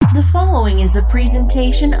following is a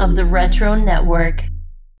presentation of the Retro Network.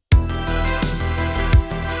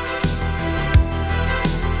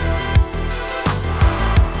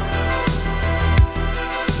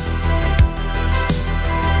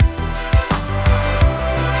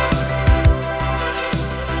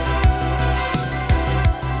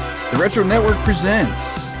 The Retro Network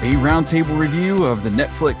presents a roundtable review of the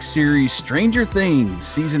Netflix series Stranger Things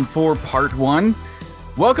Season 4 Part 1.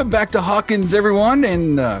 Welcome back to Hawkins, everyone,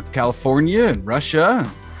 in California and Russia.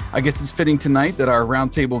 I guess it's fitting tonight that our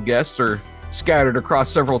roundtable guests are scattered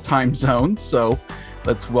across several time zones, so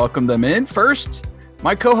let's welcome them in. First,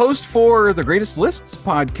 my co-host for the Greatest Lists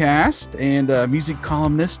podcast and music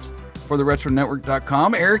columnist for the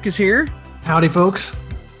retronetwork.com, Eric is here. Howdy, folks.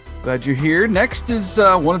 Glad you're here. Next is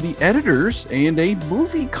one of the editors and a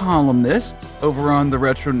movie columnist over on the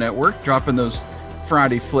Retro Network, dropping those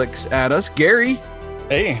Friday flicks at us. Gary.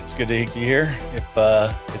 Hey, it's good to be here.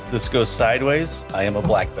 If this goes sideways, I am a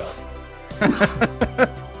black belt.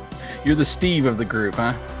 You're the Steve of the group,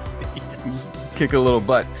 huh? Yes. Kick a little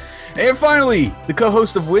butt. And finally, the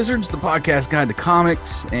co-host of Wizards, the podcast guide to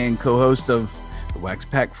comics, and co-host of the Wax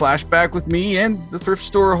Pack Flashback with me and the Thrift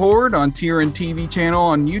Store Horde on Tier and TV channel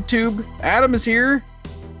on YouTube. Adam is here.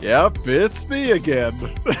 Yep, it's me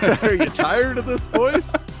again. Are you tired of this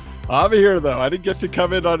voice? I'm here, though. I didn't get to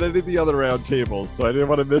come in on any of the other round tables, so I didn't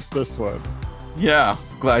want to miss this one. Yeah,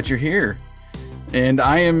 glad you're here. And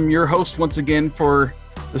I am your host once again for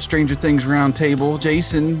the Stranger Things Roundtable.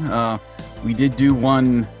 Jason, we did do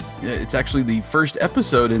one. It's actually the first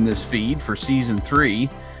episode in this feed for Season 3,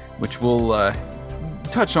 which we'll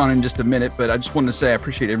touch on in just a minute. But I just wanted to say I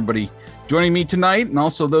appreciate everybody joining me tonight, and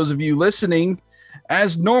also those of you listening.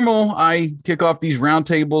 As normal, I kick off these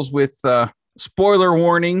roundtables with spoiler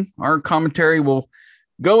warning. Our commentary will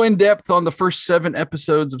go in depth on the first 7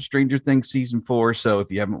 episodes of Stranger Things Season 4. So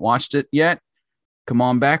if you haven't watched it yet, come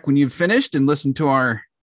on back when you've finished and listen to our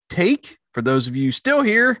take. For those of you still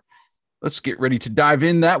here, let's get ready to dive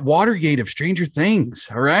in that Watergate of Stranger Things.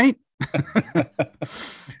 All right.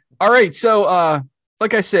 All right. So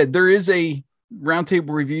like I said, there is a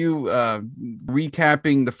roundtable review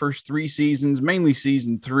recapping the first 3 seasons, mainly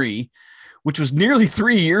Season 3, which was nearly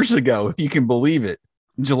 3 years ago, if you can believe it.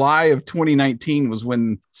 July of 2019 was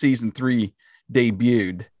when Season 3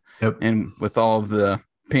 debuted. Yep. And with all of the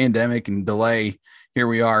pandemic and delay, here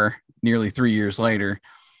we are nearly 3 years later.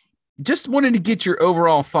 Just wanted to get your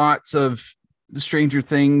overall thoughts of the Stranger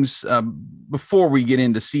Things before we get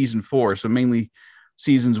into Season 4. So mainly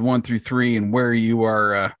Seasons 1 through 3 and where you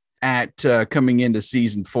are at coming into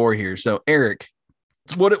Season 4 here. So Eric,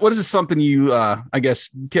 what is something you, I guess,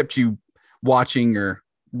 kept you watching or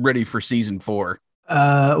ready for Season 4?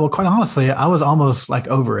 Well, quite honestly, I was almost like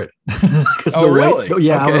over it. Oh, really?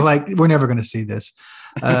 Yeah, okay. I was like, we're never going to see this.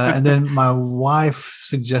 And then my wife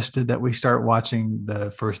suggested that we start watching the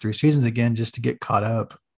first 3 seasons again just to get caught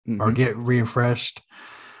up or get refreshed.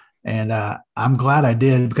 And I'm glad I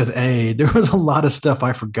did because there was a lot of stuff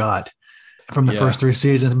I forgot from the first 3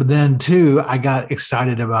 seasons. But then 2, I got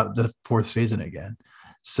excited about the 4th season again.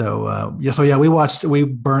 So we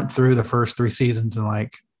burnt through the first 3 seasons in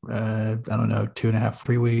like I don't know, 2.5,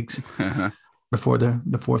 3 weeks before the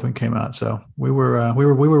 4th one came out. So we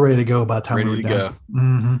were ready to go by the time we were done.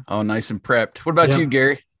 Mm-hmm. Oh, nice and prepped. What about you,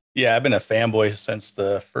 Gary? Yeah, I've been a fanboy since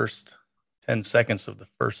the first 10 seconds of the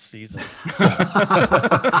first season.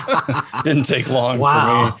 Didn't take long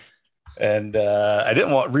for me. And I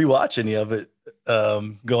didn't rewatch any of it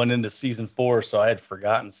going into Season 4, so I had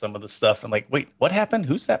forgotten some of the stuff. I'm like, wait, what happened?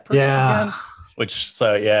 Who's that person again?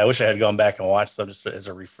 I wish I had gone back and watched them just as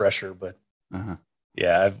a refresher. But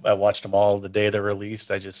I watched them all the day they're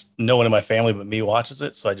released. I just, no one in my family but me watches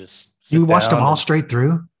it, so I just You watched them all straight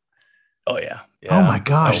through? Oh, yeah. Oh, my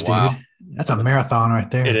gosh, dude. That's a marathon right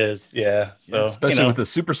there. It is, yeah. So, especially with the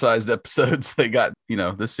supersized episodes they got,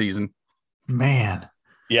 this season. Man.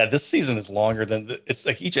 Yeah, this season is longer than it's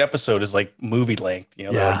like each episode is like movie length.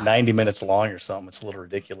 They're like 90 minutes long or something. It's a little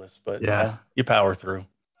ridiculous, but you power through.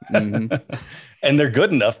 And they're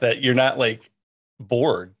good enough that you're not like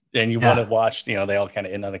bored and you want to watch. They all kind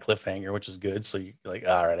of end on a cliffhanger, which is good. So you're like,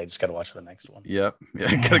 all right, I just got to watch the next one. Yep,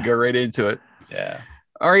 gotta go right into it. Yeah.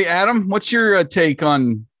 All right, Adam, what's your take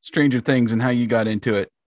on Stranger Things and how you got into it?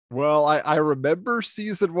 Well, I remember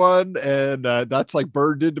Season 1, and that's like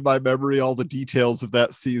burned into my memory, all the details of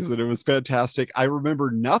that season. It was fantastic. I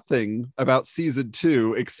remember nothing about Season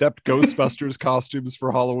 2 except Ghostbusters costumes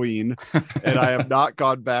for Halloween, and I have not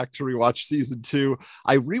gone back to rewatch Season 2.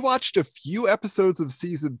 I rewatched a few episodes of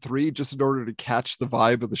Season 3 just in order to catch the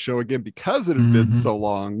vibe of the show again because it had been so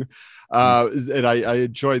long. And I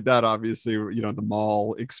enjoyed that, obviously, the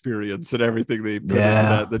mall experience and everything they put into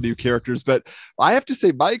that, the new characters. But I have to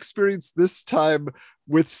say, my experience this time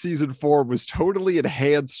with season 4 was totally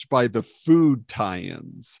enhanced by the food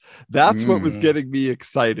tie-ins. That's what was getting me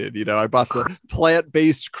excited. I bought the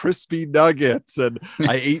plant-based crispy nuggets, and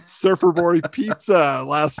I ate Surfer Boy pizza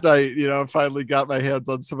last night. Finally got my hands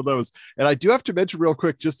on some of those. And I do have to mention real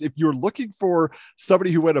quick, just if you're looking for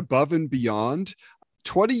somebody who went above and beyond,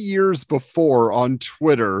 20 years before on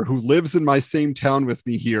Twitter, who lives in my same town with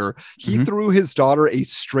me here, he threw his daughter a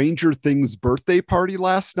Stranger Things birthday party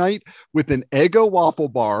last night with an Eggo waffle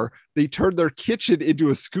bar. They turned their kitchen into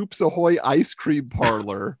a Scoops Ahoy ice cream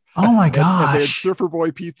parlor. Oh my gosh. And they had Surfer Boy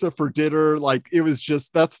pizza for dinner. Like, it was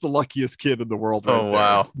just, that's the luckiest kid in the world. Right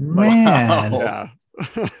wow. Man. Yeah.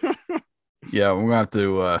 Yeah, we're gonna have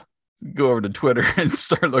to go over to Twitter and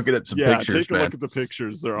start looking at some pictures. Take a look at the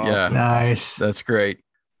pictures. They're awesome. Yeah, nice. That's great.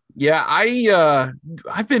 Yeah,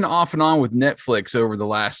 I've been off and on with Netflix over the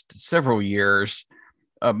last several years,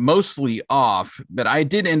 mostly off, but I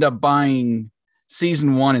did end up buying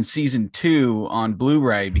season 1 and season 2 on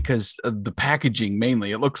Blu-ray because of the packaging.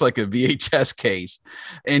 Mainly, it looks like a VHS case,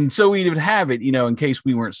 and so we would have it, in case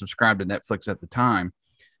we weren't subscribed to Netflix at the time.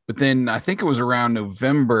 But then I think it was around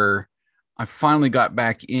November, I finally got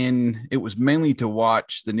back in. It was mainly to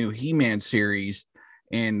watch the new He-Man series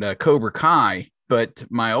and Cobra Kai. But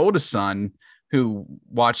my oldest son, who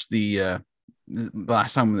watched the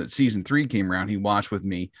last time that season 3 came around, he watched with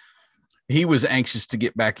me. He was anxious to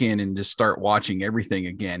get back in and just start watching everything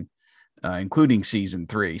again, including season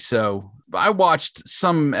 3. So I watched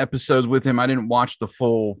some episodes with him. I didn't watch the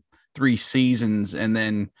full 3 seasons. And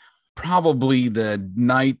then probably the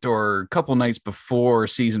night or a couple nights before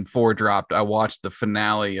season 4 dropped, I watched the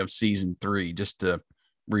finale of season 3 just to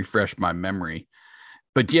refresh my memory.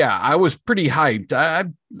 But yeah, I was pretty hyped.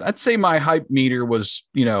 I'd say my hype meter was,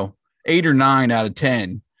 8 or 9 out of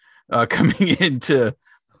 10 coming into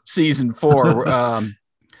season 4.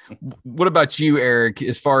 What about you, Eric?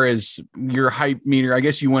 As far as your hype meter, I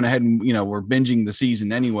guess you went ahead and, we're binging the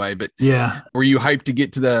season anyway, but yeah, were you hyped to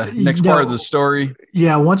get to the next part of the story?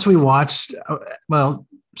 Yeah. Once we watched,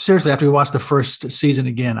 seriously, after we watched the first season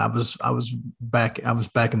again, I was back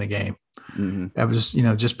in the game. I was,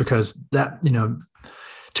 just because that,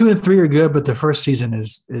 2 and 3 are good, but the first season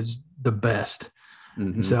is the best.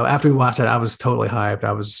 And so after we watched that, I was totally hyped.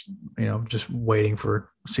 I was, just waiting for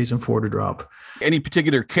season 4 to drop. Any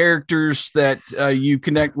particular characters that you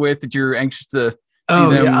connect with that you're anxious to see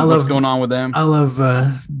them? Yeah, what's going on with them? I love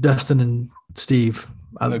Dustin and Steve.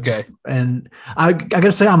 I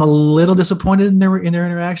gotta say, I'm a little disappointed in their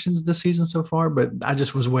interactions this season so far, but I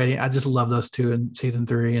just was waiting. I just love those two in season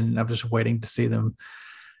 3, and I'm just waiting to see them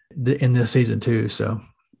in this season 2. So,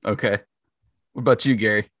 okay. What about you,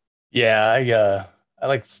 Gary? Yeah, I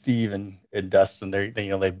like Steve and Dustin.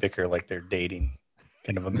 They bicker like they're dating,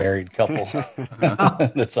 kind of a married couple.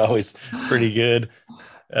 That's always pretty good.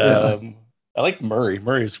 I like Murray.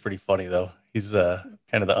 Murray's pretty funny though. He's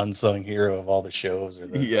kind of the unsung hero of all the shows.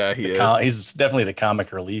 He is. He's definitely the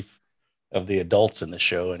comic relief of the adults in the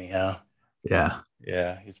show. Anyhow.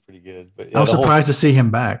 Yeah, he's pretty good. But I was surprised to see him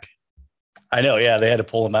back. I know. Yeah, they had to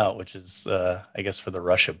pull him out, which is, I guess, for the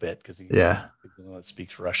Russia bit because he's the one that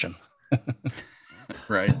speaks Russian.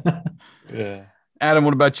 Right. Yeah. Adam,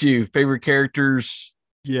 what about you? Favorite characters?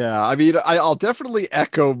 Yeah, I mean, I'll definitely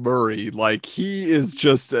echo Murray. Like, he is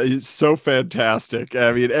just so fantastic.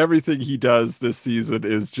 I mean, everything he does this season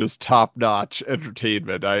is just top-notch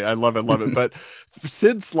entertainment. I love it. But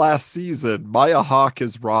since last season, Maya Hawke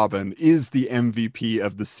as Robin is the MVP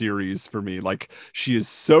of the series for me. Like, she is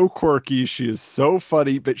so quirky. She is so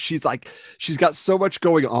funny, but she's got so much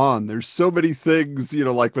going on. There's so many things,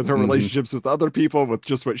 like with her relationships with other people, with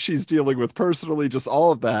just what she's dealing with personally, just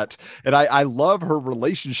all of that. And I love her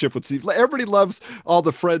relationship with Steve. Everybody loves all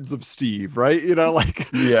the friends of Steve, right?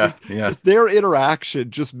 Just their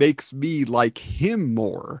interaction just makes me like him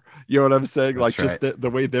more. You know what I'm saying? That's like right. Just the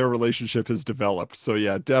way their relationship has developed. So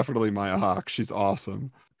yeah, definitely Maya Hawke. She's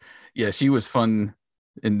awesome. Yeah, she was fun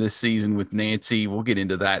in this season with Nancy. We'll get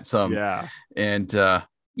into that some. Yeah. And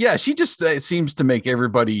she just seems to make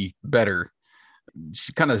everybody better.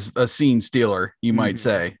 She's kind of a scene stealer, you might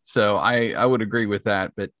say. So I would agree with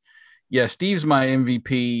that. But yeah, Steve's my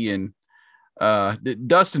MVP, and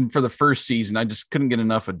Dustin for the first season, I just couldn't get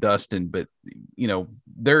enough of Dustin, but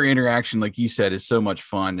their interaction, like you said, is so much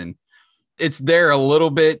fun, and it's there a little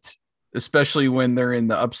bit, especially when they're in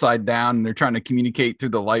the upside down and they're trying to communicate through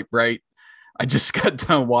the light bright. I just got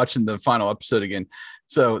done watching the final episode again.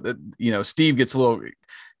 So Steve gets a little,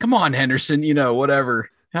 come on, Henderson, whatever.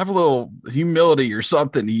 have a little humility or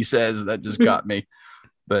something, he says. That just got me.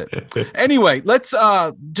 But anyway, let's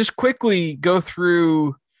just quickly go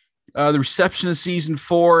through the reception of season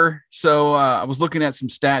 4. So I was looking at some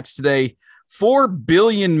stats today. 4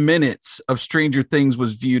 billion minutes of Stranger Things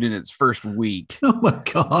was viewed in its first week. Oh my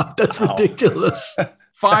God, that's ridiculous.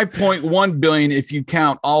 5.1 billion if you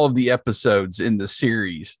count all of the episodes in the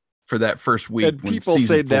series for that first week. And people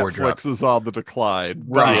say Netflix is on the decline.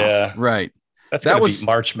 Right. Yeah. Right. That was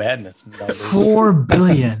March Madness numbers. 4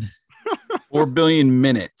 billion. 4 billion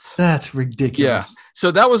minutes. That's ridiculous. Yeah.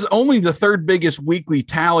 So that was only the third biggest weekly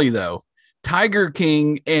tally, though. Tiger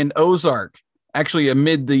King and Ozark, actually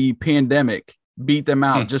amid the pandemic, beat them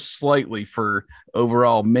out just slightly for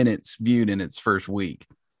overall minutes viewed in its first week,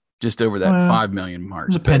 just over that 5 million mark. It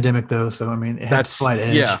was a pandemic, though, so I mean, it had a slight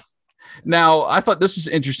edge. Yeah. Now, I thought this was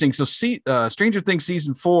interesting. So, Stranger Things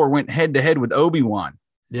season 4 went head to head with Obi-Wan.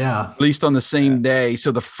 Yeah. Released on the same day.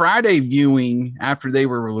 So the Friday viewing after they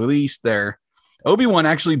were released there, Obi-Wan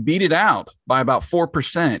actually beat it out by about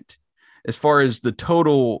 4% as far as the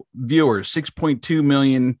total viewers, 6.2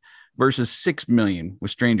 million versus 6 million with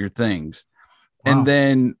Stranger Things. Wow. And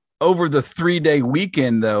then over the 3-day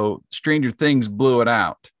weekend, though, Stranger Things blew it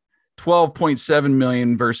out. 12.7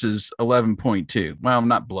 million versus 11.2. Well, I'm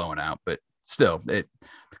not blowing out, but still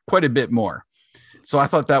quite a bit more. So I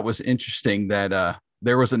thought that was interesting that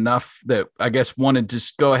there was enough that I guess wanted to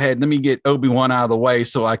just go ahead. Let me get Obi-Wan out of the way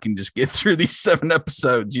so I can just get through these 7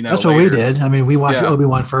 episodes. That's what we did. I mean, we watched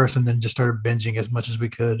Obi-Wan first and then just started binging as much as we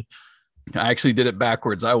could. I actually did it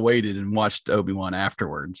backwards. I waited and watched Obi-Wan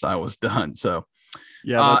afterwards. I was done. So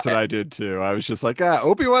yeah, that's what I did too. I was just like,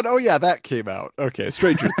 Obi-Wan. Oh yeah, that came out. Okay.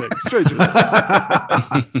 Stranger Things.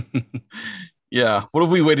 Yeah. What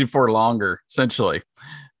have we waited for longer? Essentially.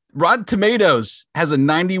 Rotten Tomatoes has a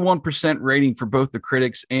 91% rating for both the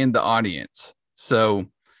critics and the audience. So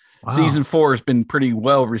season 4 has been pretty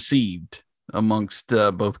well received amongst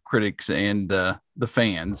both critics and the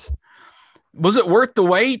fans. Was it worth the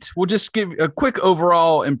wait? We'll just give a quick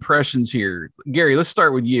overall impressions here. Gary, let's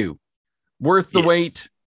start with you. Worth the wait?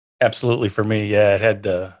 Absolutely for me. Yeah, it had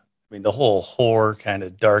the whole horror kind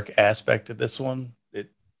of dark aspect of this one. It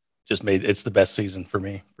just it's the best season for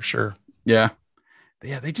me, for sure. Yeah.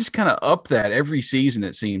 Yeah, they just kind of up that every season,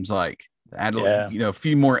 it seems like. Add a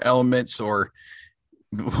few more elements, or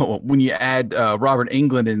when you add Robert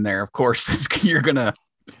Englund in there, of course, you've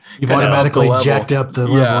automatically jacked up the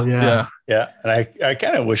level. Yeah. And I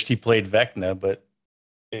kind of wished he played Vecna, but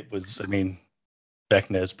it was,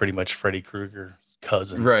 Vecna is pretty much Freddy Krueger's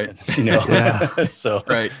cousin. Right. So,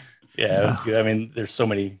 right. Yeah, it was good. There's so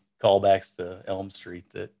many callbacks to Elm Street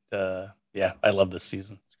that, I love this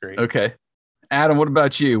season. It's great. Okay. Adam, what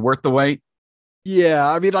about you? Worth the wait?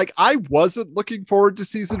 Yeah, I wasn't looking forward to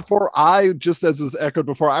season 4. I just, as was echoed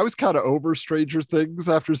before, I was kind of over Stranger Things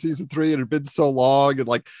after season 3. It had been so long, and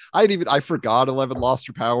I forgot 11 lost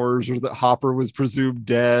her powers, or that Hopper was presumed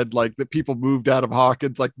dead, that people moved out of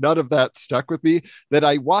Hawkins. None of that stuck with me. Then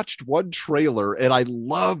I watched one trailer, and I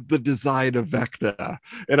loved the design of Vecna,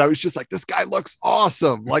 and I was just like, this guy looks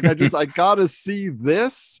awesome. I gotta see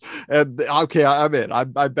this. And okay, I'm in.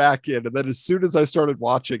 I'm back in. And then as soon as I started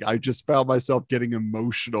watching, I just found myself getting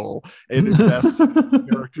emotional and invested in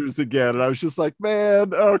characters again. And I was just like,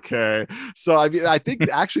 man, okay. So, I think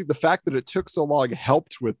actually the fact that it took so long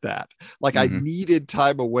helped with that. I needed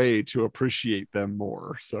time away to appreciate them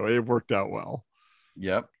more. So it worked out well.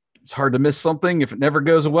 Yep. It's hard to miss something if it never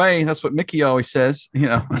goes away. That's what Mickey always says, we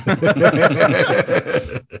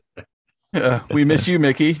miss you,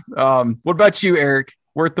 Mickey. What about you, Eric?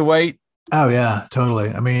 Worth the wait? Oh yeah, totally.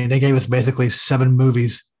 They gave us basically 7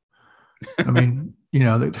 movies.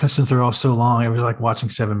 Since they're all so long, it was like watching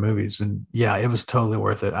 7 movies, and yeah, it was totally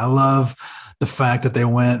worth it. I love the fact that they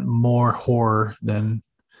went more horror than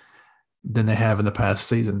they have in the past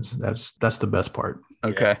seasons. That's the best part.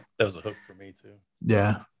 Okay. Yeah, that was a hook for me too.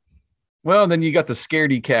 Yeah. Well, then you got the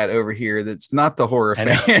scaredy cat over here. That's not the horror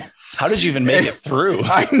fan. How did you even make it through?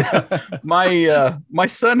 I know. My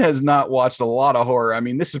son has not watched a lot of horror.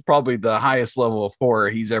 This is probably the highest level of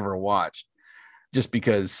horror he's ever watched, just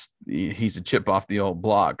because he's a chip off the old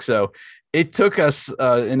block. So it took us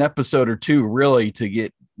an episode or 2 really to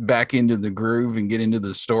get back into the groove and get into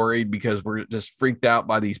the story, because we're just freaked out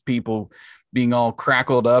by these people being all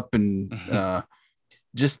crackled up. And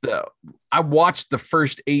I watched the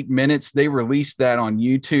first 8 minutes. They released that on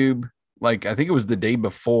YouTube. I think it was the day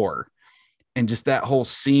before. And just that whole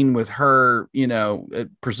scene with her,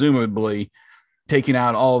 presumably taking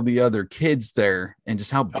out all of the other kids there, and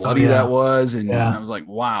just how bloody that was. And I was like,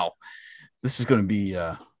 wow, this is going to be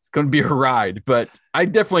going to be a ride, but I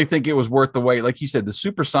definitely think it was worth the wait. Like you said, the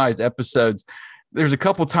supersized episodes, there's a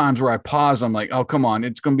couple times where I pause. I'm like, oh, come on.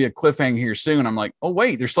 It's going to be a cliffhanger here soon. I'm like, oh,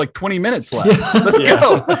 wait, there's like 20 minutes left. Let's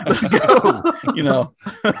go. Let's go. You know?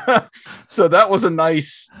 So that was a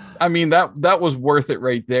nice, I mean, that was worth it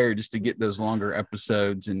right there just to get those longer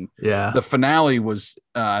episodes. And the finale was,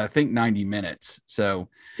 I think 90 minutes. So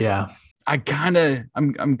I'm kind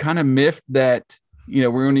of miffed that, you know,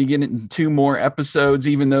 we're only getting 2 more episodes,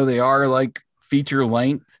 even though they are like feature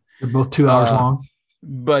length. They're both 2 hours long.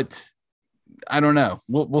 But I don't know.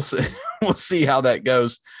 We'll see. We'll see how that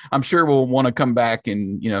goes. I'm sure we'll want to come back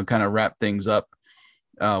and, you know, kind of wrap things up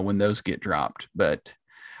when those get dropped. But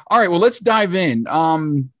all right, well, let's dive in.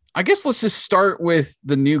 I guess let's just start with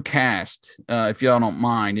the new cast, if y'all don't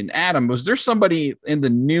mind. And Adam, was there somebody in the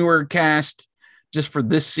newer cast just for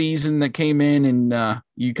this season that came in and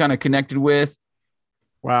you kind of connected with?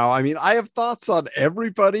 Wow. I mean, I have thoughts on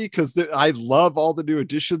everybody because I love all the new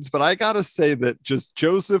additions, but I got to say that just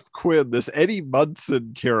Joseph Quinn, this Eddie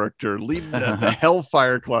Munson character leading the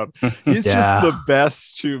Hellfire Club, he's just the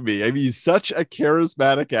best to me. I mean, he's such a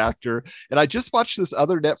charismatic actor. And I just watched this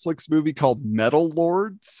other Netflix movie called Metal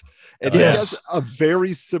Lords, and he has a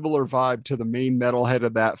very similar vibe to the main metalhead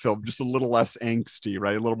of that film, just a little less angsty,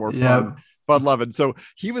 right? A little more fun. Loving. So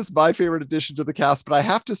he was my favorite addition to the cast, but I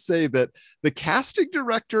have to say that the casting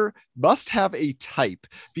director must have a type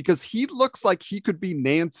because he looks like he could be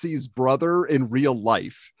Nancy's brother in real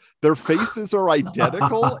life. Their faces are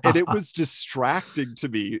identical, and it was distracting to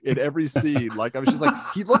me in every scene. Like, I was just like,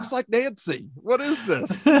 he looks like Nancy. What is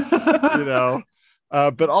this? You know?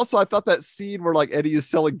 But also, I thought that scene where like Eddie is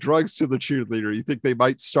selling drugs to the cheerleader, you think they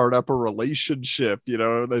might start up a relationship, you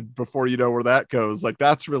know, then before you know where that goes, like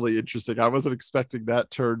that's really interesting. I wasn't expecting that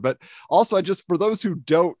turn. But also, I just, for those who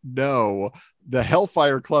don't know, the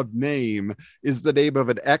Hellfire Club name is the name of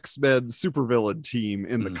an X-Men supervillain team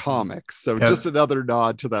in the comics. So just another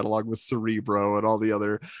nod to that, along with Cerebro and all the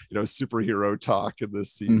other, you know, superhero talk in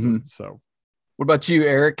this season. So what about you,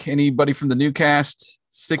 Eric? Anybody from the new cast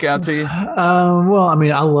stick out to you? Well, I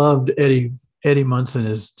mean, I loved Eddie. Eddie Munson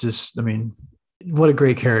is just, I mean, what a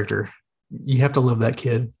great character. You have to love that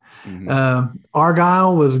kid.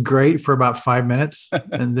 Argyle was great for about 5 minutes,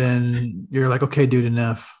 and then you're like, okay, dude,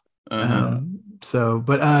 enough. But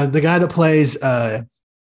the guy that plays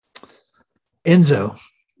Enzo,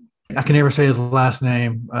 I can never say his last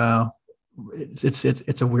name.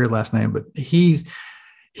 It's a weird last name, but he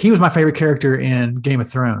was my favorite character in Game of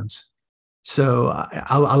Thrones. So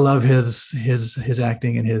I love his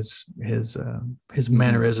acting and his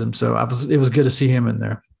mannerism. So it was good to see him in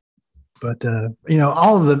there. But you know,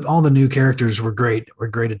 all the new characters were great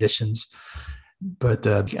additions. But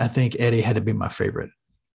I think Eddie had to be my favorite.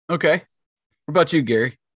 Okay. What about you,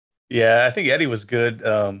 Gary? Yeah, I think Eddie was good.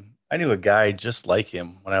 I knew a guy just like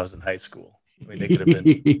him when I was in high school. I mean, they could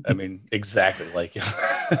have been, exactly like him.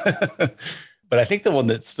 But I think the one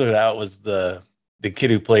that stood out was the kid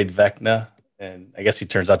who played Vecna, and I guess he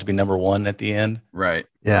turns out to be number 1 at the end. Right.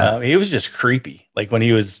 Yeah. He was just creepy. Like when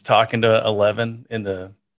he was talking to 11 in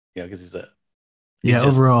the, you know, because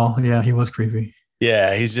overall, he was creepy.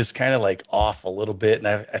 Yeah, he's just kind of like off a little bit. And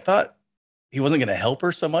I thought he wasn't going to help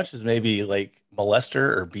her so much as maybe like molest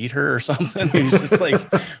her or beat her or something. He's just like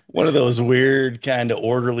one of those weird kind of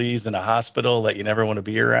orderlies in a hospital that you never want to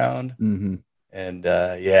be around. And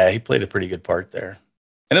he played a pretty good part there.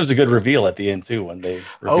 And it was a good reveal at the end, too, when they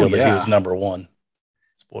revealed that he was number 1.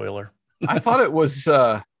 Spoiler. I thought it was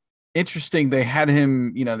interesting. They had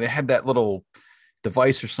him, you know, they had that little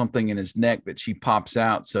device or something in his neck that she pops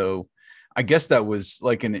out. So I guess that was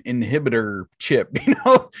like an inhibitor chip, you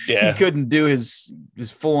know? He couldn't do his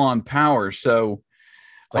full-on power. So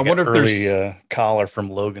like I wonder if there's collar from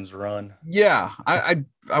Logan's Run. Yeah. I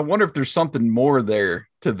wonder if there's something more there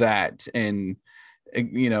to that. And,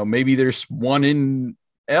 you know, maybe there's one in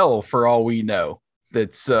L for all we know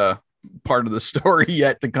that's part of the story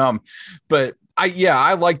yet to come. But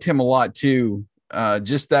I liked him a lot too.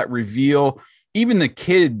 Just that reveal, even the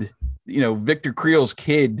kid, you know, Victor Creel's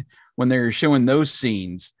kid, when they were showing those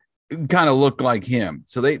scenes, kind of looked like him.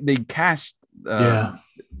 So they cast the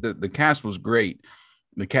cast was great.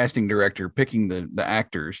 The casting director picking the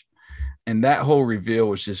actors, and that whole reveal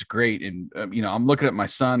was just great. And you know, I'm looking at my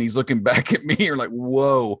son, he's looking back at me, you're like,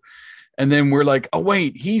 whoa. And then we're like, oh,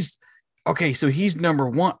 wait, so he's number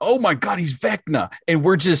 1. Oh, my God, he's Vecna. And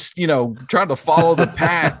we're just, you know, trying to follow the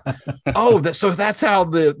path. So that's how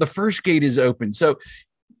the first gate is open. So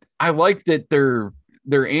I like that they're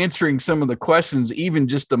answering some of the questions, even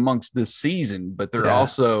just amongst this season, but they're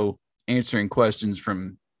also answering questions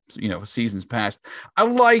from, you know, seasons past. I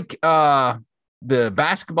like the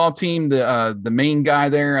basketball team, the main guy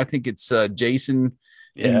there, I think it's Jason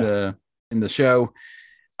in the show.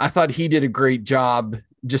 I thought he did a great job.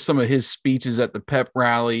 Just some of his speeches at the pep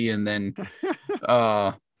rally, and then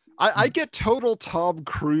I get total Tom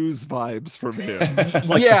Cruise vibes from him.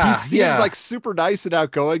 He seems like super nice and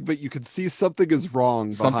outgoing, but you can see something is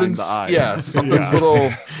wrong behind the eyes. Yeah, something's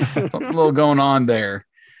little going on there.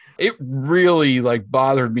 It really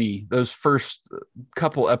bothered me those first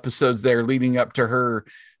couple episodes there leading up to her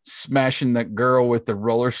smashing that girl with the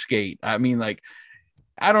roller skate. I mean,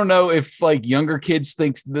 I don't know if younger kids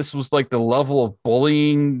think this was the level of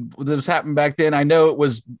bullying that was happening back then. I know it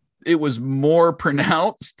was more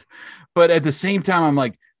pronounced, but at the same time, I'm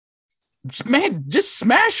like, man, just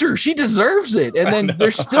smash her. She deserves it. And then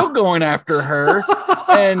they're still going after her.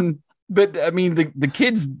 But I mean, the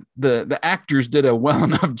kids, the actors did a well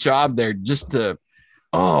enough job there just to,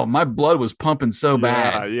 my blood was pumping so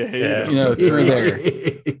bad, through there.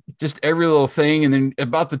 Just every little thing. And then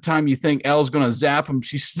about the time you think Elle's going to zap him,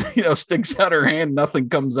 she, sticks out her hand, nothing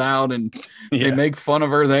comes out, and they make fun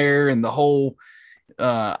of her there. And the whole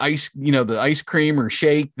the ice cream or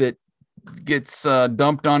shake that gets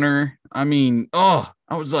dumped on her. I mean, I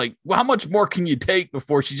was like, well, how much more can you take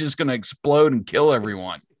before she's just going to explode and kill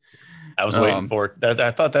everyone? I was waiting for it.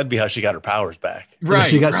 I thought that'd be how she got her powers back. Right.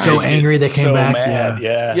 She got so angry they came back. Mad.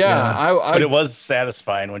 Yeah. But it was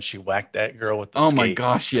satisfying when she whacked that girl with the skate. My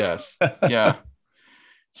gosh, yes. Yeah.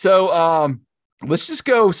 So let's just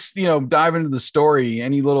go, dive into the story.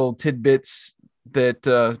 Any little tidbits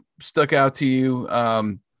that stuck out to you?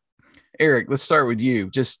 Eric, let's start with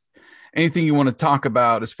you. Just anything you want to talk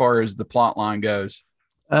about as far as the plot line goes.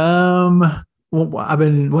 Well,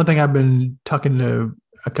 one thing I've been talking to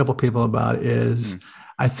a couple people about is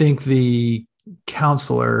I think the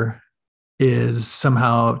counselor is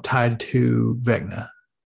somehow tied to Vecna.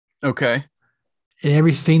 Okay. In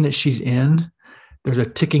every scene that she's in, there's a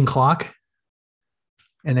ticking clock,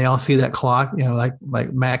 and they all see that clock,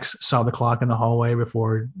 like Max saw the clock in the hallway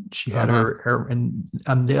before she had her and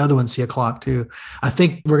the other ones see a clock too. I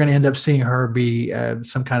think we're going to end up seeing her be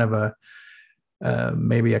some kind of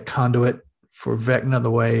maybe a conduit for Vecna,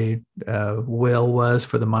 the way Will was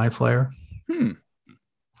for the Mind Flayer.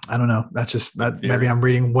 I don't know. That's just maybe I'm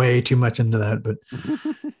reading way too much into that, but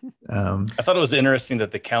I thought it was interesting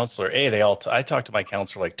that the counselor, I talked to my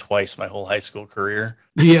counselor twice my whole high school career.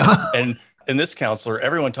 Yeah. And this counselor,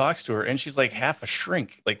 everyone talks to her and she's like half a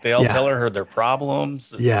shrink. They all tell her their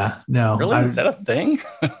problems. Yeah. No. Really? Is that a thing?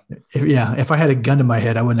 If I had a gun to my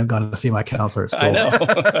head, I wouldn't have gone to see my counselor at school. I know.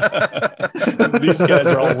 These guys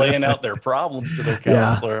are all laying out their problems to their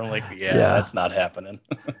counselor. I'm like, that's not happening.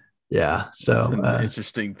 Yeah. So that's an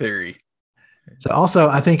interesting theory. So also,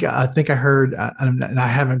 I think I heard, and I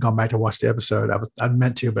haven't gone back to watch the episode. I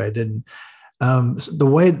meant to, but I didn't. The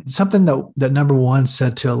way something that number one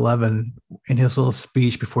said to 11 in his little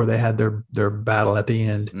speech before they had their battle at the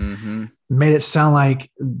end made it sound like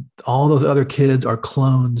all those other kids are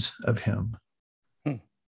clones of him.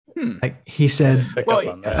 Like he said,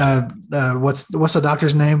 what's the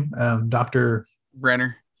doctor's name? Dr.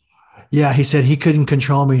 Brenner. Yeah, he said he couldn't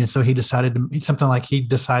control me, and so he decided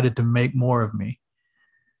to make more of me.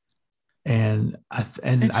 And I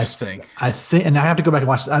think, and I have to go back and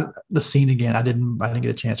watch the scene again. I didn't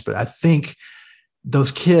get a chance, but I think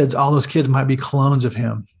all those kids might be clones of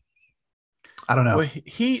him. I don't know.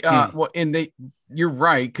 Well, you're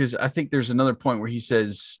right, because I think there's another point where he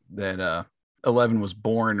says that 11 was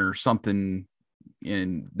born or something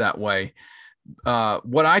in that way.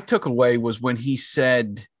 What I took away was when he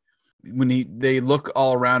said, they look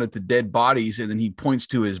all around at the dead bodies, and then he points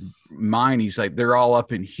to his mind. He's like, they're all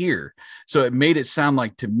up in here. So it made it sound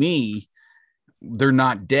like, to me, they're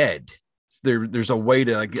not dead. There's a way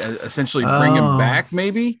to essentially bring him back.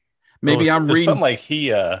 Maybe I'm reading something like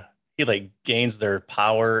he gains their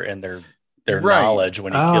power and their knowledge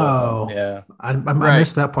when he kills them. Yeah. I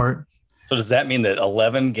missed that part. So does that mean that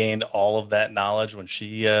 11 gained all of that knowledge when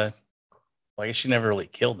she, I guess she never really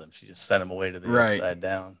killed him. She just sent him away to the upside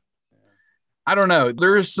down. I don't know.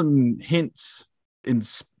 There's some hints in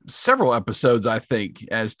several episodes, I think,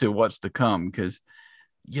 as to what's to come. Because,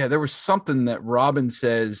 there was something that Robin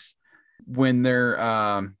says when they're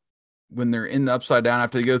in the upside down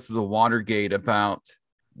after they go through the Watergate about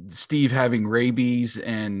Steve having rabies,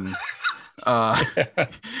 and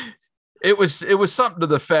it was something to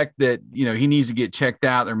the effect that he needs to get checked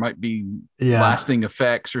out. There might be lasting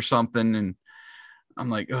effects or something, and I'm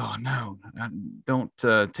like, oh no, don't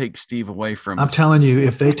take Steve away from. I'm telling you,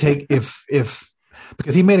 if they take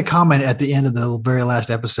because he made a comment at the end of the very last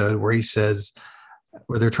episode where he says,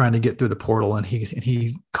 where they're trying to get through the portal, and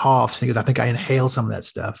he coughs. He goes, "I think I inhaled some of that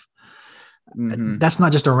stuff." Mhm. That's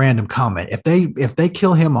not just a random comment. If they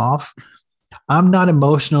kill him off, I'm not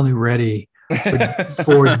emotionally ready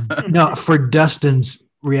for Dustin's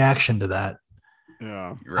reaction to that.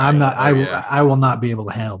 Yeah. Right. I'm not. Yeah. I will not be able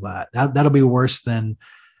to handle that. That'll be worse than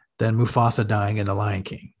Mufasa dying in The Lion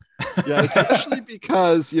King. Yeah, especially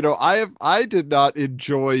because I did not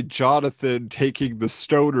enjoy Jonathan taking the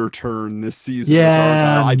stoner turn this season.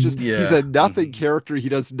 Yeah, he's a nothing character. He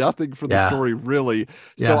does nothing for the story really.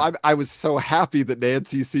 So I was so happy that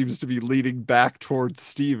Nancy seems to be leaning back towards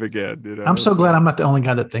Steve again. I'm so glad I'm not the only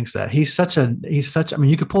guy that thinks that. He's such. I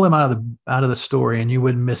mean, you could pull him out of the story and you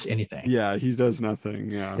wouldn't miss anything. Yeah, he does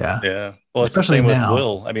nothing. Yeah. Well, it's especially the same with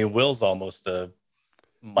Will. I mean, Will's almost a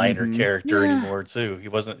minor character anymore too. He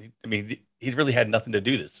wasn't. I mean, he really had nothing to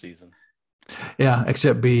do this season. Yeah,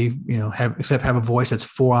 except have a voice that's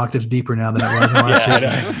 4 octaves deeper now than it was in last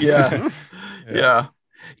season. Yeah.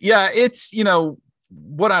 It's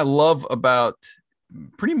what I love about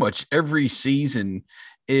pretty much every season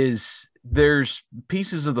is there's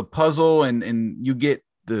pieces of the puzzle, and you get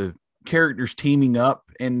the characters teaming up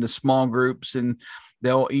in the small groups, and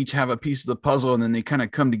they'll each have a piece of the puzzle, and then they kind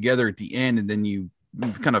of come together at the end, and then you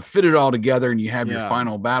kind of fit it all together and you have your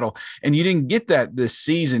final battle. And you didn't get that this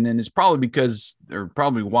season, and it's probably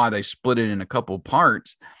why they split it in a couple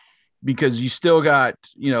parts, because you still got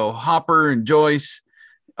Hopper and Joyce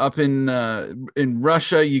up in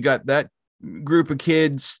Russia. You got that group of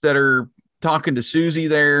kids that are talking to Susie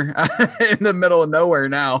there in the middle of nowhere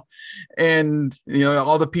now, and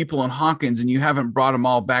all the people in Hawkins, and you haven't brought them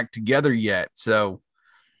all back together yet. So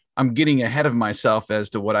I'm getting ahead of myself as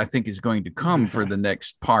to what I think is going to come for the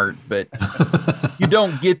next part, but you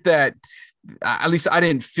don't get that. At least I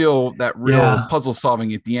didn't feel that real puzzle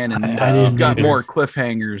solving at the end. And you've got more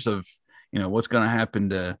cliffhangers of, what's going to happen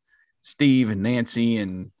to Steve and Nancy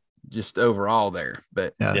and just overall there.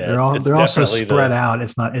 But they're also spread out.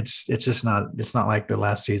 It's not like the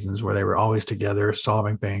last seasons where they were always together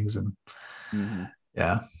solving things. And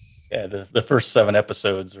the first 7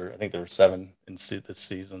 episodes, or I think there were 7 in this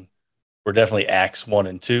season, were definitely acts 1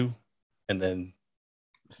 and 2, and then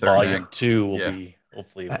volume 2 will be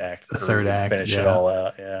hopefully act 3, third act, finish it all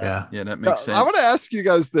out. Yeah, that makes sense. I want to ask you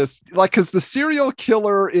guys this, because the serial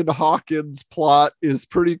killer in Hawkins plot is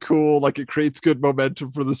pretty cool. Like, it creates good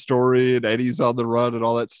momentum for the story, and Eddie's on the run and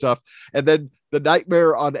all that stuff. And then the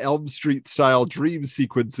Nightmare on Elm Street style dream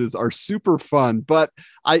sequences are super fun, but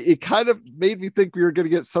it kind of made me think we were going to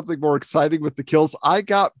get something more exciting with the kills. I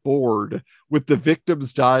got bored with the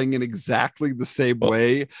victims dying in exactly the same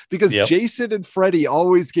way, because Jason and Freddy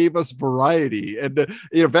always gave us variety, and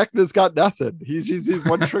Vecna's got nothing. He's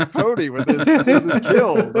one trick pony with his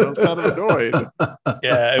kills. I was kind of annoyed.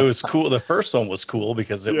 Yeah, it was cool. The first one was cool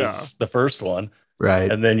because it was the first one.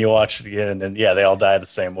 Right. And then you watch it again, and then they all die the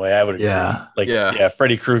same way. I would agree.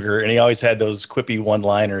 Freddy Krueger, and he always had those quippy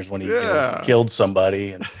one-liners when he killed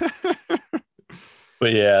somebody.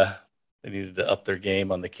 But they needed to up their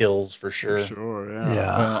game on the kills for sure.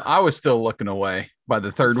 Well, I was still looking away by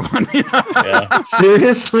the third one.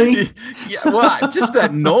 Seriously? Well, just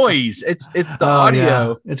that noise. It's the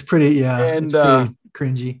audio. It's pretty and it's pretty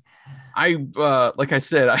cringy. I like I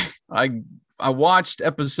said, I watched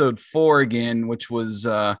episode 4 again, which was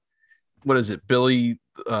what is it, Billy,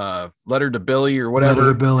 Letter to Billy or whatever.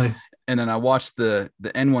 Letter to Billy. And then I watched the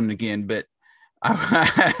end one again, but I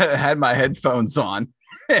had my headphones on,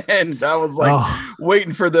 and I was like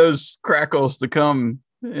waiting for those crackles to come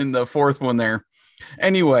in the fourth one there.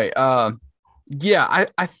 Anyway, I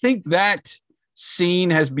think that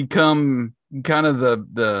scene has become kind of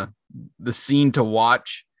the scene to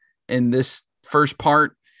watch in this first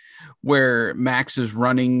part, where Max is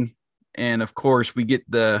running, and of course we get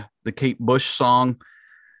the Kate Bush song.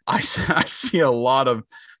 I see a lot of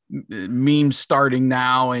memes starting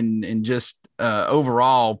now, and just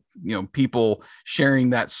overall, people sharing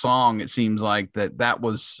that song. It seems like that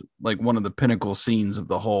was like one of the pinnacle scenes of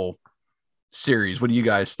the whole series. What do you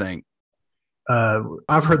guys think?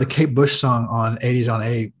 I've heard the Kate Bush song on 80s on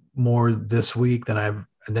 8 more this week than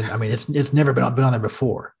it's never been on there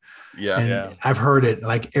before. I've heard it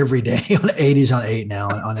like every day on 80s on 8 now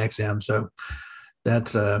on XM. So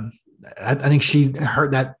that's I think she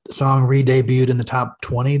heard that song re-debuted in the top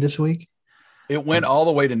 20 this week. It went all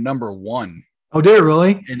the way to number 1. Oh, did it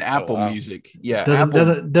really? In Apple Music. Yeah.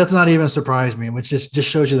 Does not even surprise me, which just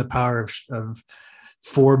shows you the power of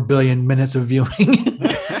 4 billion minutes of viewing.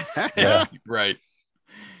 Right.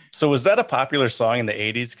 So was that a popular song in the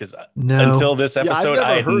 80s? Because no. Until this episode,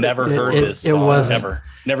 I had never heard this song. It wasn't.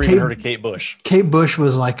 Never even heard of Kate Bush. Kate Bush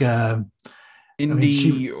was like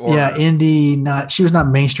indie indie. She was not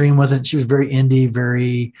mainstream. She was very indie,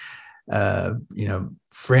 very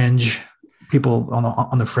fringe. People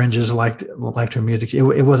on the fringes liked her music.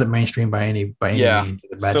 It wasn't mainstream by any means.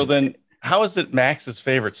 So then, how is it Max's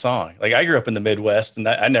favorite song? Like, I grew up in the Midwest, and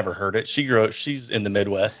I never heard it. She's in the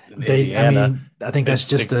Midwest, in Indiana. I think that's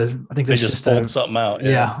just they just pulled something out.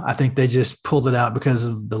 Yeah, I think they just pulled it out because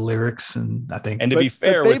of the lyrics, and I think. And to be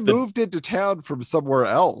fair, they moved into town from somewhere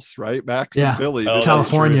else, right? Max and Billy,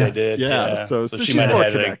 California. They did. Yeah, so she might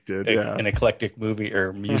have had an eclectic movie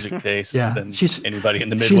or music taste than anybody in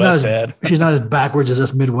the She's Midwest had. She's not as backwards as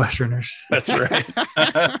us Midwesterners. That's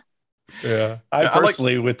right. Yeah, I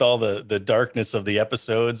personally, with all the darkness of the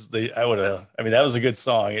episodes, that was a good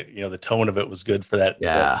song. The tone of it was good for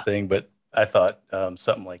that thing. But I thought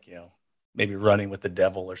something like maybe Running with the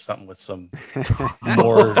Devil or something with some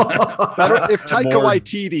more. If Taika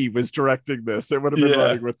Waititi was directing this, it would have been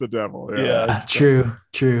Running with the Devil. Yeah, true.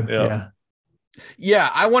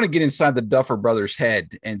 Yeah, I want to get inside the Duffer Brothers'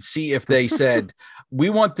 head and see if they said,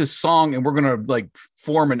 "We want this song, and we're going to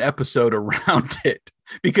form an episode around it."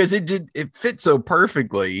 Because it fit so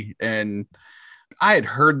perfectly. And I had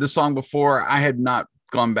heard the song before. I had not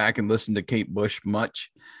gone back and listened to Kate Bush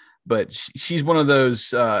much, but she's one of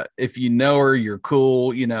those, if you know her, you're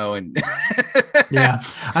cool, and yeah,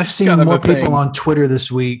 I've seen more people on Twitter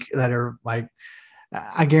this week that are like,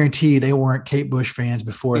 I guarantee they weren't Kate Bush fans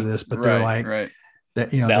before this, but they're like,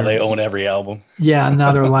 that, now they own every album. Yeah. And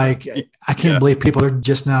now they're like, I can't believe people are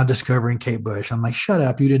just now discovering Kate Bush. I'm like, shut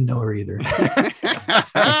up. You didn't know her either.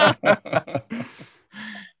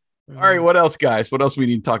 All right, what else, guys? What else we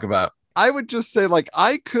need to talk about? I would just say,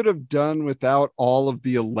 I could have done without all of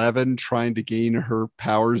the 11 trying to gain her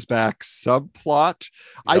powers back subplot.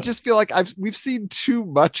 Yep. I just feel like we've seen too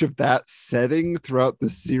much of that setting throughout the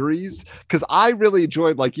series, because I really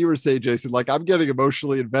enjoyed, like you were saying, Jason, I'm getting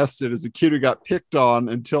emotionally invested as a kid who got picked on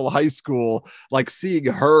until high school, seeing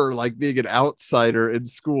her being an outsider in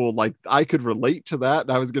school. I could relate to that,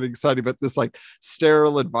 and I was getting excited about this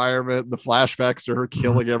sterile environment, the flashbacks to her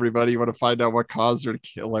killing everybody. You want to find out what caused her to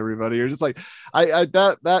kill everybody. You're just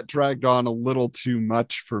that dragged on a little too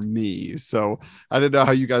much for me. So I didn't know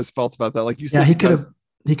how you guys felt about that. Like you said, he could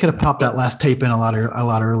have popped that last tape in a lot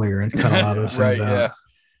earlier and cut a lot of those things out. Yeah.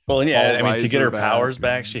 Well, yeah, to get her powers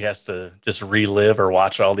back, she has to just relive or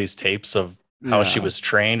watch all these tapes of how she was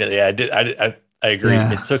trained. Yeah, I agree.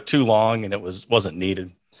 Yeah. It took too long and it wasn't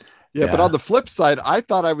needed. Yeah, but on the flip side, I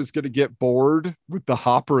thought I was going to get bored with the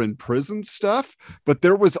Hopper in prison stuff, but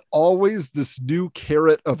there was always this new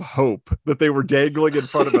carrot of hope that they were dangling in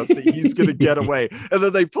front of us that he's going to get away. And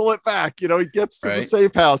then they pull it back. He gets to the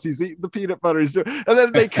safe house. He's eating the peanut butter. And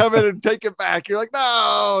then they come in and take it back. You're like,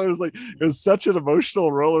 no, it was such an emotional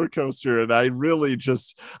roller coaster. And I really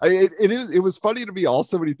it was funny to me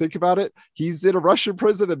also when you think about it. He's in a Russian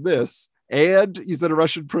prison in this. And he's in a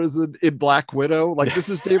Russian prison in Black Widow. This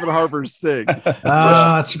is David Harbour's thing.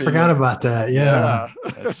 I forgot about that. Yeah.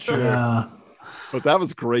 That's true. Yeah. But that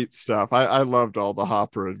was great stuff. I loved all the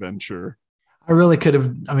Hopper adventure. I really could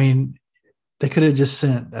have. I mean, they could have just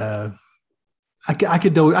sent. I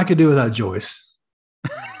could do without Joyce.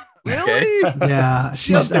 Really? Yeah,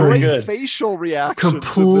 she's great facial reaction.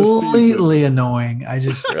 Completely annoying.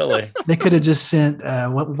 Really. They could have just sent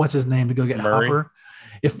what's his name to go get Murray. Hopper.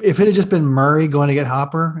 If it had just been Murray going to get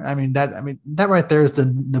Hopper, that right there is the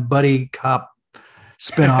buddy cop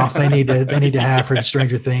spinoff they need to have for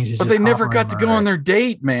Stranger Things. But they never got to go on their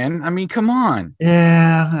date, man. Come on.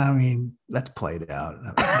 Yeah, that's played out.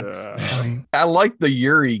 I like the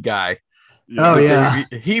Yuri guy. Oh yeah,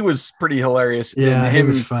 he was pretty hilarious. Yeah, he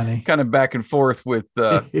was funny. Kind of back and forth with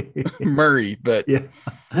Murray, but yeah.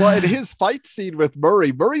 Well, and his fight scene with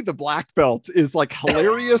Murray the black belt is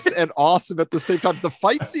hilarious and awesome at the same time. The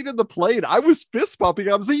fight scene in the plane, I was fist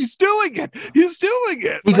bumping. I was like, he's doing it.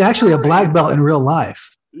 He's actually Murray. A black belt in real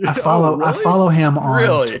life. I follow him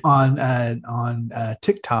on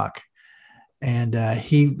TikTok. And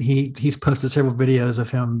he's posted several videos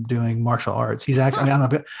of him doing martial arts. He's actually I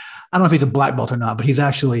don't know if he's a black belt or not, but he's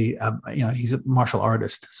actually he's a martial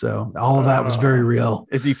artist. So all of that was very real.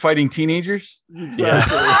 Is he fighting teenagers?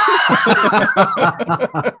 Exactly.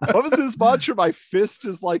 What was his mantra? My fist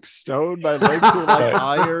is like stone. My legs are like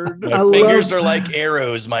iron. My fingers are like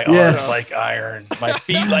arrows. My arms like iron. My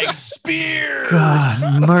feet like spears.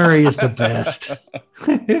 God, Murray is the best.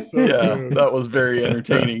 That was very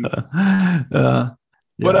entertaining.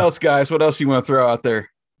 What else, guys? What else you want to throw out there?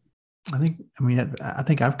 I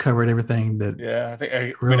think I've covered everything that. Yeah,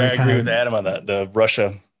 I agree with Adam on the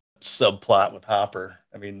Russia subplot with Hopper.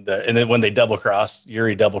 And then when they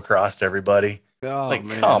Yuri double crossed everybody. Oh, like,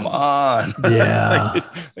 man. come on. Yeah.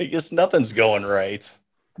 Like, just nothing's going right.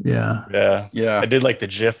 Yeah. Yeah. I did like the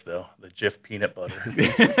Jif though, the Jif peanut butter.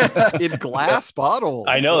 In glass bottles.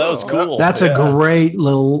 I know, that was cool. That's a great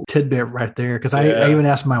little tidbit right there. Because I even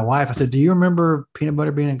asked my wife, I said, do you remember peanut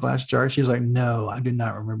butter being in a glass jar? She was like, no, I do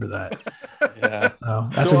not remember that. Yeah. So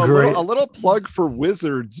that's So a great. a little plug for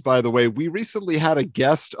Wizards, by the way. We recently had a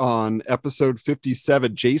guest on episode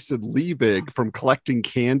 57, Jason Liebig from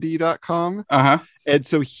collectingcandy.com. Uh-huh. And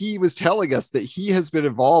so he was telling us that he has been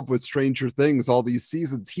involved with Stranger Things all these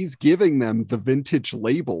seasons. He's giving them the vintage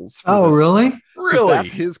labels. Oh, really? Really?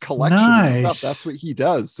 That's his collection of Nice. stuff. That's what he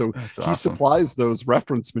does. So That's he awesome. supplies those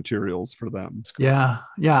reference materials for them. Yeah.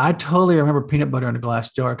 Yeah. I totally remember peanut butter in a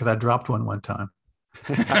glass jar because I dropped one time.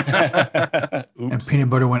 And Oops. peanut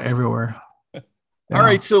butter went everywhere. All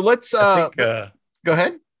right. So let's I think, go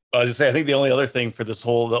ahead. I was gonna say, I think the only other thing for the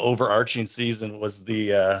overarching season was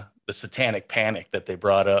the Satanic Panic that they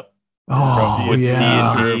brought up Oh, from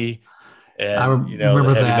yeah. D&D, and I the remember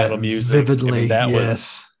heavy that metal music. vividly. I mean, that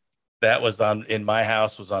Yes. was on in my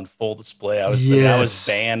house, was on full display. I was Yes.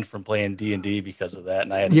 banned from playing D&D because of that,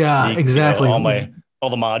 and I had to Yeah, sneak, exactly. all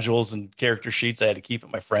the modules and character sheets I had to keep at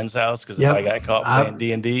my friend's house because Yep. if I got caught playing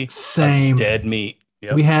D&D, Same. dead meat.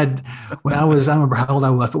 Yep. We had, when I don't remember how old I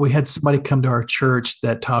was, but we had somebody come to our church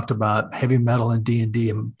that talked about heavy metal and D&D.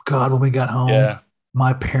 And God, when we got home, Yeah.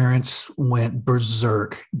 my parents went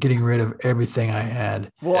berserk getting rid of everything I had.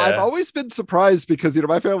 Well, Yeah. I've always been surprised because,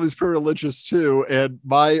 my family's pretty religious too. And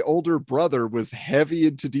my older brother was heavy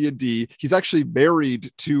into D&D. He's actually married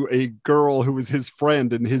to a girl who was his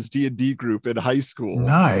friend in his D&D group in high school.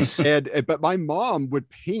 Nice. But my mom would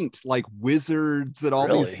paint like wizards and all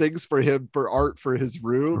these Really? things for him for art for his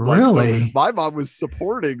room. Really? So my mom was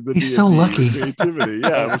supporting the He's D&D so lucky. creativity.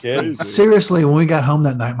 Yeah, it was Kidding. crazy. Seriously, when we got home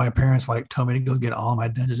that night, my parents told me to go get all my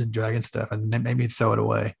Dungeons and Dragons stuff, and they made me throw it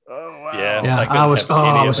away. Oh wow. Yeah. Yeah, couldn't I was have any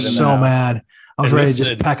of it in the so house. mad. I was And ready this to just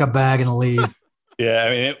did- pack a bag and leave. Yeah, I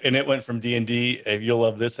mean, it went from D&D. You'll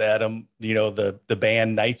love this, Adam. The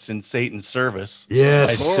band Knights in Satan's Service.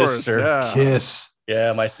 Yes. My Of course, sister. yeah. Kiss.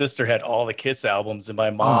 Yeah, my sister had all the Kiss albums, and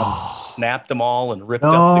my mom Oh. snapped them all and ripped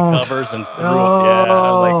up the Don't. covers and threw them. Yeah,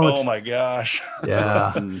 I was like, Don't. oh my gosh.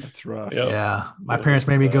 Yeah. That's rough. Yep. Yeah. My Yeah, parents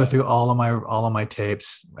made me go uh, through all of my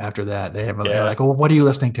tapes after that. They're Yeah. like, well, what are you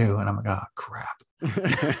listening to? And I'm like, oh crap.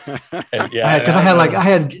 And, yeah, Because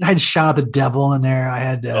I had Shout at the Devil in there. I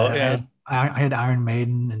had Oh, yeah. I had Iron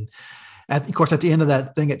Maiden, and of course at the end of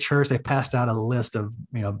that thing at church, they passed out a list of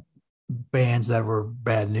bands that were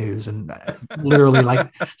bad news, and literally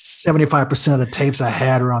like 75% of the tapes I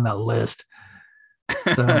had were on that list.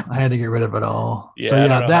 So I had to get rid of it all. Yeah, So I yeah,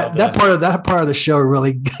 don't know how that part of the show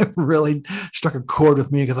really really struck a chord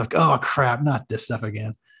with me because I'm like, oh crap, not this stuff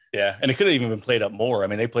again. yeah, and it could have even been played up more. I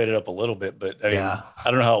mean, they played it up a little bit, but I mean, Yeah. I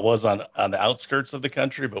don't know how it was on the outskirts of the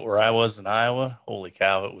country, but where I was in Iowa, holy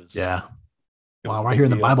cow, it was. Yeah. it was Wow, a right big here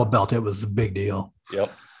in the deal. Bible Belt, it was a big deal.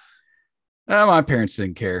 Yep. My parents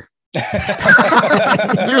didn't care.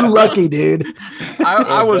 You're lucky, dude.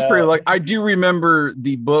 I was pretty bad. lucky. I do remember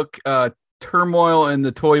the book Turmoil in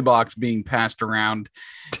the Toy Box being passed around,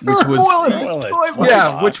 which was Turmoil in the Well, Toy it's- Box.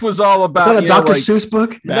 yeah, which was all Is about that a Dr. like, Seuss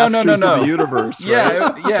book? No. Masters of the universe.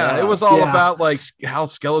 Right? Yeah, it was all Yeah. about like how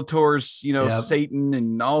Skeletor's, Yep. Satan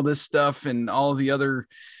and all this stuff and all the other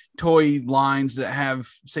toy lines that have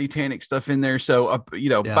satanic stuff in there. So,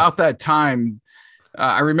 about that time,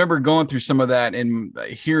 I remember going through some of that and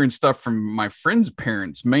hearing stuff from my friends'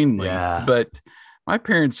 parents mainly. Yeah. But my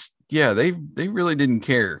parents, they really didn't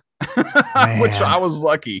care, which Man. I was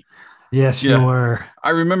lucky. Yes, Yeah. you were. I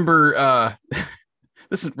remember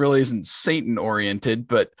really isn't Satan oriented,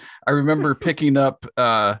 but I remember picking up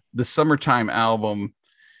the Summertime album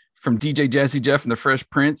from DJ Jazzy Jeff and the Fresh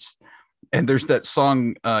Prince. And there's that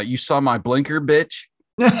song, You Saw My Blinker, Bitch.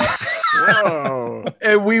 Whoa.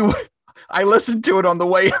 And I listened to it on the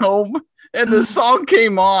way home and the song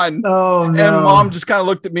came on. Oh no. And mom just kind of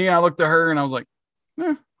looked at me. And I looked at her and I was like,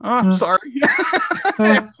 I'm sorry.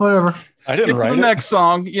 Whatever. I Get didn't to write the it. next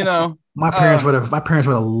song, My parents would have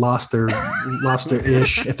lost their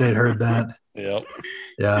ish if they'd heard that. Yep.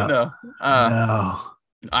 Yeah. No.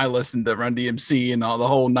 I listened to Run DMC and all the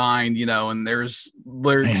whole nine, and there's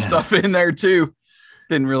lyric Man. stuff in there too.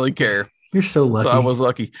 Didn't really care. You're so lucky. So I was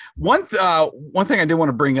lucky. One thing I did want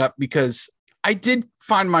to bring up, because I did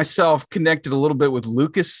find myself connected a little bit with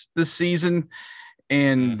Lucas this season,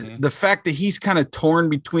 and Mhm. the fact that he's kind of torn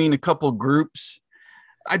between a couple groups.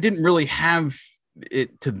 I didn't really have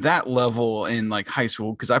it to that level in like high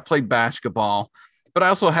school because I played basketball, but I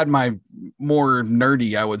also had my more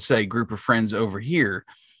nerdy, I would say, group of friends over here.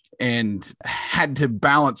 and had to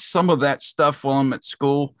balance some of that stuff while I'm at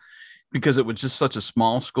school because it was just such a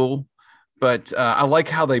small school. But I like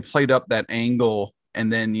how they played up that angle,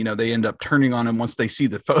 and then, they end up turning on him once they see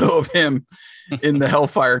the photo of him in the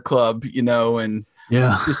Hellfire Club, and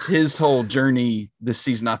just his whole journey this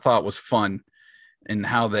season I thought was fun, and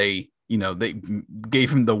how they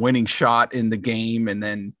gave him the winning shot in the game, and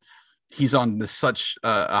then he's on such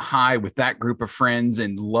a high with that group of friends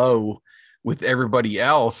and low with everybody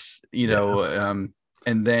else, and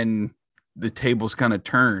then the tables kind of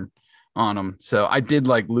turn on him. So I did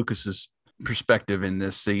like Lucas's perspective in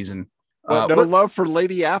this season. No love for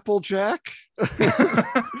Lady Applejack.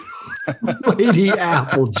 Lady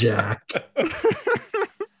Applejack.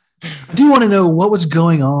 I do want to know what was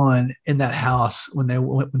going on in that house when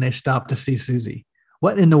they stopped to see Susie.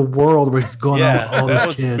 What in the world was going on with all those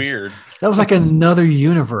kids? That was weird. That was like another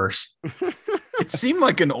universe. It seemed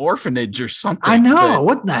like an orphanage or something. I know.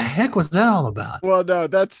 What the heck was that all about? Well, no,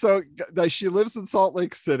 that's so. She lives in Salt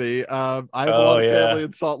Lake City. I have a lot of family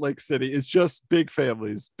in Salt Lake City. It's just big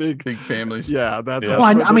families, big families. Yeah, that's. Well,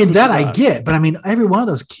 I mean that I get, but I mean every one of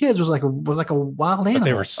those kids was like a wild animal. But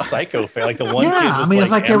they were psycho. Like the one kid was I mean,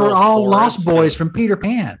 it's like they were all Lost Boys from Peter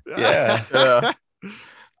Pan. Yeah.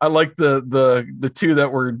 I like the two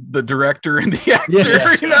that were the director and the actor.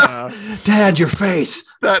 Yes. Dad, your face.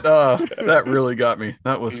 That really got me.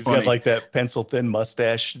 That was He's funny. got like that pencil thin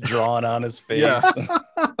mustache drawn on his face. Yeah.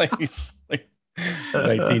 Like he's like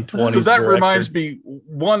 1920s. So that director. reminds me,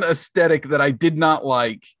 one aesthetic that I did not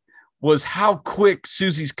like was how quick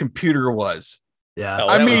Susie's computer was. Yeah. Oh,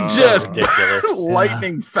 I mean, just ridiculous.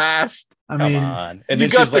 lightning fast. I mean, Come on. And you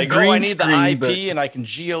then got she's the like, green I need the screen, IP but- and I can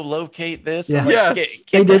geolocate this. Yeah. I'm like, Yes.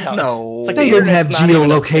 They did- No. It's like they the didn't have internet's not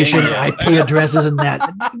even a geolocation, thing. IP addresses, and that.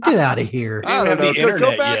 Get out of here. I don't have know. the Go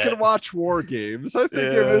internet back yet. and watch War Games. I think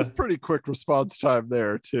it was pretty quick response time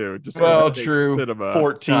there too. Just true. Cinema.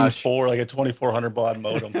 14.4, like a 2400 baud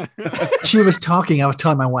modem. She was talking. I was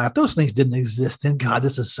telling my wife, those things didn't exist. And God,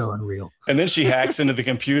 this is so unreal. And then she hacks into the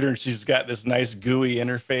computer and she's got this nice GUI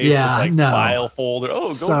interface Yeah, with like no. file folder. Oh,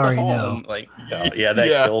 go Sorry, to the no. home. Like, that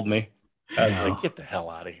killed me. I was like, get the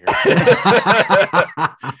hell out of here.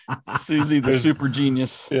 Susie, the super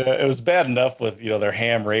genius. Yeah, it was bad enough with, their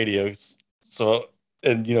ham radios. So,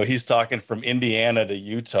 and, he's talking from Indiana to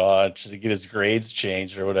Utah to get his grades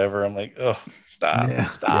changed or whatever. I'm like, oh, stop.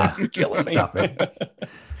 You're killing me. Stop it.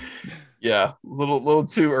 Yeah, little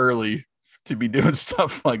too early to be doing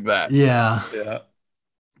stuff like that. Yeah. Yeah.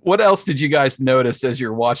 What else did you guys notice as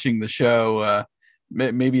you're watching the show?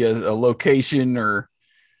 Maybe a location or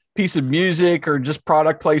piece of music or just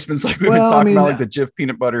product placements like we've been talking about, like the Jif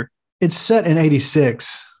peanut butter. It's set in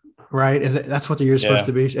 86, right? That's what the year's supposed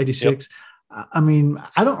to be, 86. Yep. I mean,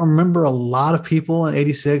 I don't remember a lot of people in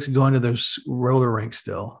 86 going to those roller rinks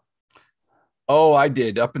still. Oh, I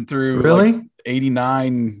did up and through really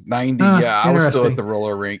 89, 90. Yeah, I was still at the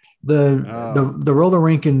roller rink. The roller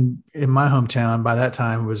rink in my hometown by that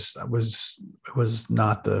time was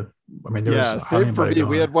not the. I mean, there was same for me.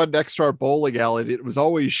 We had one next to our bowling alley. It was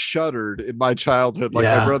always shuttered in my childhood. Like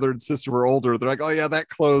my brother and sister were older. They're like, oh yeah, that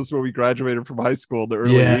closed when we graduated from high school in the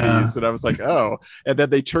early 80s. And I was like, oh, and then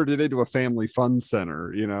they turned it into a family fun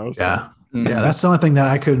center, So. Yeah. Yeah. That's the only thing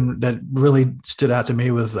that really stood out to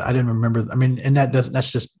me was I didn't remember. I mean, and that's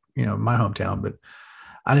just, my hometown, but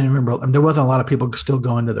I didn't remember. I mean, there wasn't a lot of people still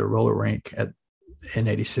going to the roller rink in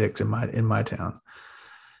 86 in my town.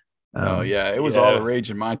 It was all the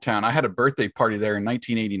rage in my town. I had a birthday party there in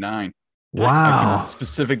 1989. Wow. I can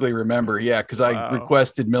specifically remember. Yeah. Cause I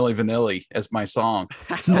requested Milli Vanilli as my song.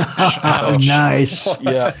 Nice.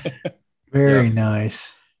 Yeah. Very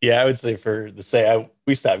nice. Yeah. I would say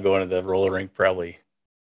we stopped going to the roller rink probably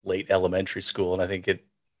late elementary school. And I think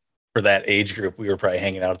for that age group, we were probably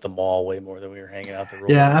hanging out at the mall way more than we were hanging out at the roller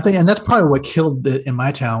rink. I think, and that's probably what killed it in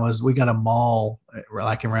my town was we got a mall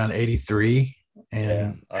like around 83.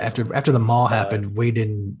 And after the mall happened, we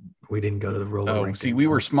didn't go to the roller rink. See, anymore. We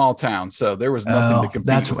were small town, so there was nothing to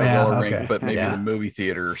compete with the roller rink, but maybe the movie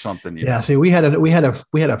theater or something. See, we had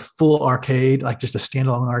a full arcade, like just a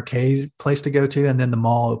standalone arcade place to go to, and then the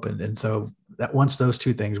mall opened, and so that once those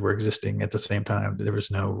two things were existing at the same time, there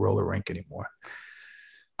was no roller rink anymore.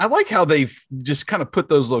 I like how they've just kind of put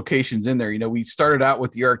those locations in there. We started out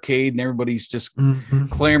with the arcade, and everybody's just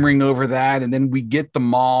clamoring over that, and then we get the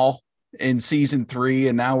mall in season 3,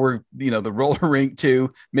 and now we're the roller rink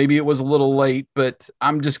too. Maybe it was a little late, but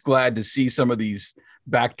I'm just glad to see some of these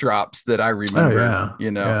backdrops that I remember.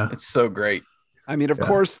 It's so great. I mean, of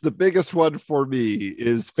course, the biggest one for me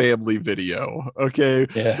is Family Video. Okay,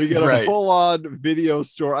 we got a full-on video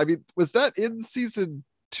store. I mean, was that in season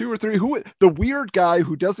 2 or 3. Who the weird guy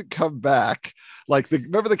who doesn't come back? Like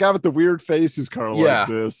remember the guy with the weird face who's kind of like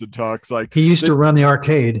this and talks like he used to run the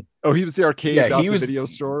arcade. Oh, he was the arcade, Yeah, not he the was video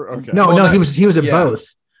store. Okay. No, he was at both.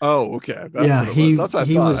 Oh, okay. That's yeah, what it was. That's what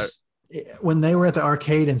I thought. Was when they were at the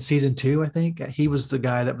arcade in season 2, I think he was the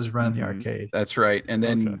guy that was running the arcade. That's right. And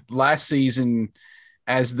then last season,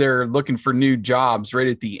 as they're looking for new jobs, right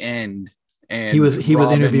at the end, and he was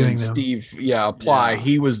Robin interviewing and them. Steve, apply.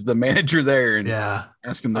 He was the manager there, and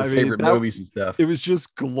asked him their favorite movies and stuff. It was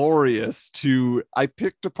just glorious. I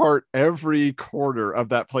picked apart every corner of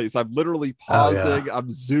that place. I'm literally pausing. I'm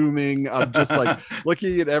zooming. I'm just like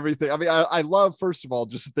looking at everything. I mean, I love, first of all,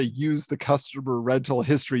 just that they use the customer rental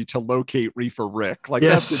history to locate Reefer Rick. Like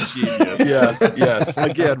that's ingenious. Yes.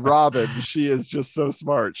 Again, Robin, she is just so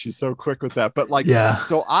smart. She's so quick with that. But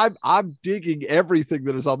so I'm digging everything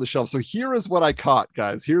that is on the shelf. So here is what I caught,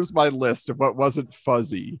 guys. Here's my list of what wasn't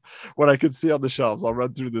fuzzy, what I could see on the shelves. I'll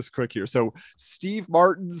run through this quick here. So Steve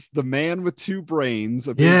Martin's The Man with Two Brains,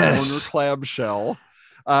 a big Warner clamshell.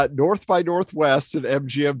 North by Northwest and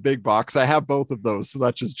MGM Big Box. I have both of those, so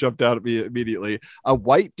that just jumped out at me immediately. A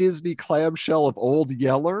white Disney clamshell of Old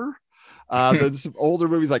Yeller. Then some older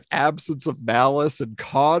movies like Absence of Malice and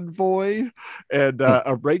Convoy, and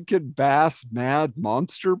a Rankin Bass Mad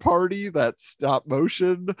Monster Party, that stop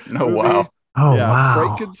motion. Oh, wow. Oh, wow.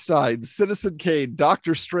 Frankenstein, Citizen Kane,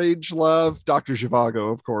 Dr. Strangelove, Dr.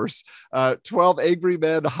 Zhivago, of course, 12 Angry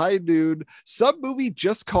Men, High Noon, some movie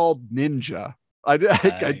just called Ninja. I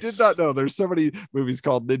did not know there's so many movies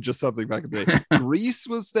called Ninja something back in the day. Grease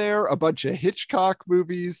was there, a bunch of Hitchcock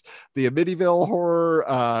movies, the Amityville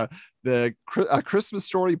Horror, the Christmas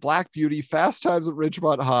Story, Black Beauty, Fast Times at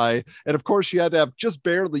Ridgemont High, and of course you had to have just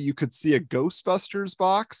barely, you could see a Ghostbusters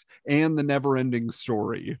box and the Never-Ending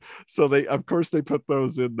Story. So they put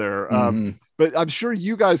those in there. But I'm sure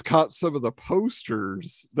you guys caught some of the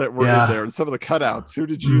posters that were in there and some of the cutouts. Who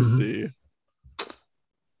did you see?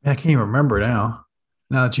 I can't even remember now.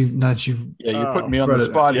 Now that you you're putting me on the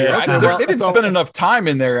spot here. They didn't spend enough time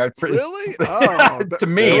in there for really? To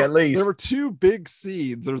me, at least. There were 2 big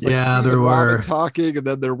scenes. There was there were talking, and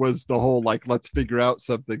then there was the whole let's figure out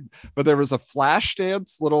something. But there was a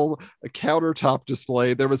Flashdance little countertop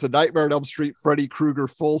display. There was a Nightmare on Elm Street Freddy Krueger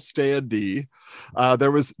full standee.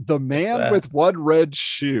 There was The Man with One Red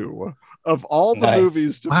Shoe. Of all the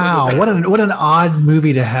movies, wow, what an odd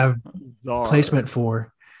movie to have placement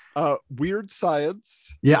for. Weird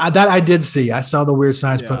Science. Yeah, that I did see. I saw the Weird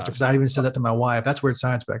Science poster because I even said that to my wife. That's Weird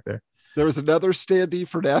Science back there. There was another standee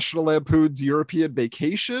for National Lampoon's European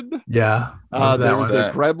Vacation. Yeah. There was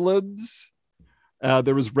a Gremlins.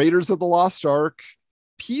 There was Raiders of the Lost Ark.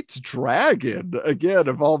 Pete's Dragon, again,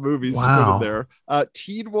 of all movies to put in there.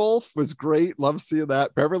 Teen Wolf was great. Love seeing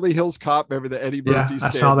that. Beverly Hills Cop. Remember the Eddie Murphy? I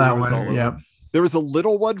saw that one. Yeah. There was a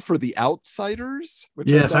little one for The Outsiders.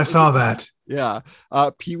 Yes, I saw that. Yeah.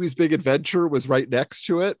 Pee-wee's Big Adventure was right next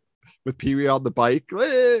to it with Pee-wee on the bike,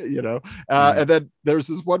 and then there's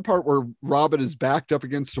this one part where Robin is backed up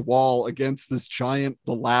against a wall against this giant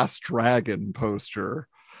The Last Dragon poster.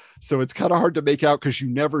 So it's kind of hard to make out because you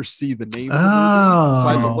never see the name of the movie. So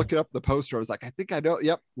I had to look it up in the poster. I was like, I think I know.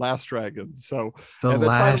 Yep, Last Dragon. So The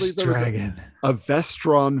Last Dragon. A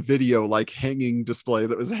Vestron video hanging display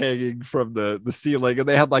that was hanging from the ceiling, and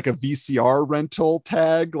they had a VCR rental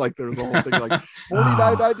tag. There was a whole thing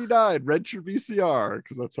 $49.99, rent your VCR,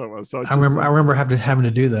 because that's how it was. So I remember having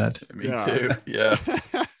to do that. Me too. Yeah.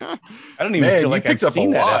 I don't even feel like I've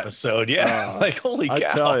seen that episode. Yeah. Holy cow. I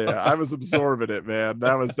tell you, I was absorbing it, man.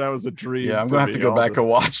 That was a dream. Yeah, I'm gonna have to go back and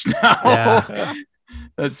watch now. Yeah.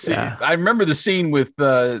 Let's see. Yeah. I remember the scene with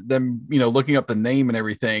them, looking up the name and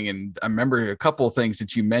everything, and I remember a couple of things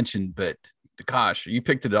that you mentioned, but gosh, you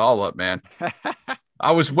picked it all up, man.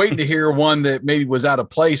 I was waiting to hear one that maybe was out of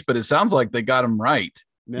place, but it sounds like they got them right.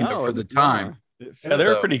 For the time. Yeah, they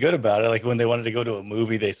were pretty good about it. When they wanted to go to a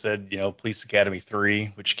movie, they said, Police Academy 3,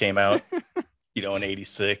 which came out, in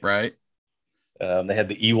 86. Right. They had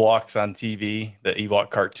the Ewoks on TV, the Ewok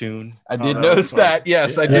cartoon. I did notice that.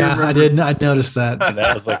 Yes, I did. Yeah, I did. I noticed that. And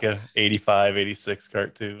that was a 85, 86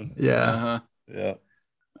 cartoon. Yeah. Uh-huh. Yeah.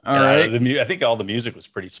 All right. I think all the music was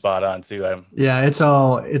pretty spot on too. It's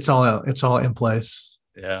all in place.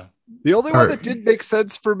 Yeah. The only one that didn't make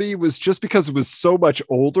sense for me was just because it was so much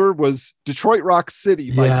older was Detroit Rock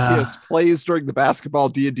City by Kiss plays during the basketball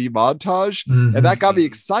D&D montage. Mm-hmm. And that got me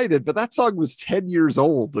excited, but that song was 10 years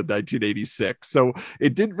old in 1986. So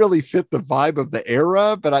it didn't really fit the vibe of the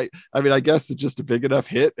era, but I guess it's just a big enough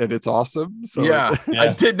hit and it's awesome. So yeah.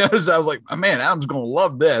 I did notice. I was like, oh, man, Adam's going to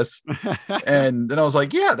love this. And then I was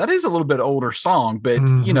like, yeah, that is a little bit older song, but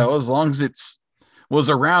as long as was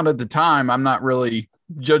around at the time, I'm not really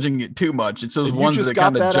judging it too much. It's those And ones that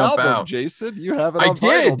kind of jump album, out. Jason, you have it on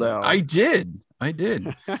vinyl now. I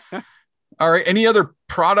did. All right. Any other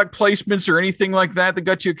product placements or anything like that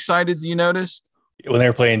got you excited? You noticed when they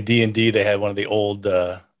were playing D&D, they had one of the old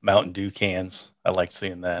Mountain Dew cans. I liked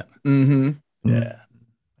seeing that. Mm-hmm. Yeah.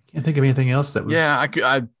 I can't think of anything else that was. Yeah,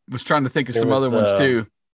 I was trying to think of some other ones too.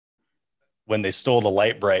 When they stole the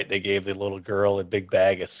Light Bright, they gave the little girl a big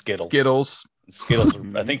bag of Skittles. Skittles,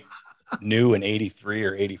 I think, new in 83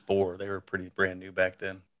 or 84. They were pretty brand new back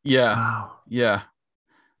then. Yeah. Wow. Yeah.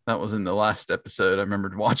 That was in the last episode. I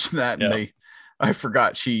remembered watching that, and I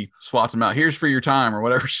forgot she swapped them out. Here's for your time or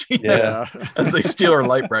whatever she had, as they steal her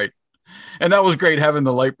Light Bright. And that was great having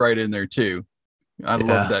the Light Bright in there too. I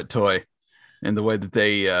love that toy and the way that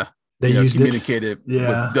they used communicated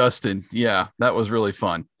with Dustin. Yeah, that was really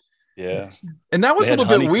fun. Yeah. And that was a little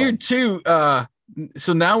bit weird too.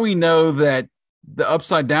 So now we know that the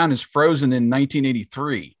Upside Down is frozen in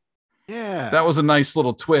 1983. Yeah. That was a nice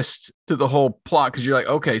little twist to the whole plot, because you're like,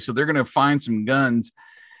 okay, so they're going to find some guns.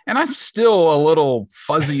 And I'm still a little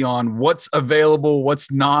fuzzy on what's available,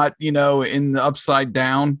 what's not, in the Upside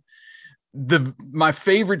Down. My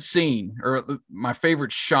favorite scene, or my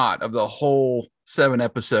favorite shot of the whole 7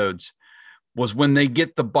 episodes, was when they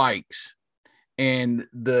get the bikes and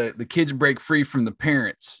the kids break free from the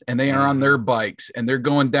parents, and they are on their bikes and they're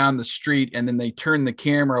going down the street, and then they turn the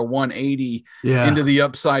camera 180 into the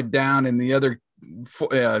Upside Down, and the other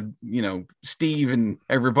Steve and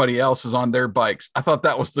everybody else is on their bikes. I thought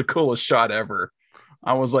that was the coolest shot ever.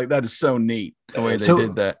 I was like, that is so neat the way they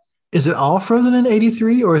did that. Is it all frozen in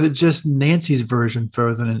 83, or is it just Nancy's version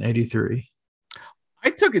frozen in 83? I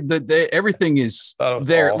took it that everything is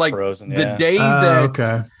there, like frozen, the day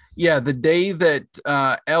that the day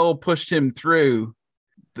that Elle pushed him through,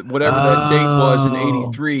 whatever that date was in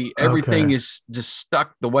 83, everything is just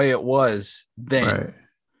stuck the way it was then. Right.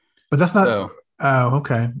 But that's not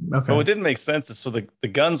okay. But what didn't make sense is, so the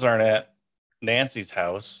guns aren't at Nancy's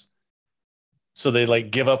house. So they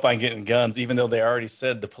give up on getting guns, even though they already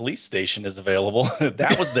said the police station is available.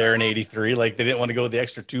 That was there in 83. They didn't want to go the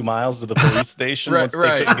extra 2 miles to the police station. Right.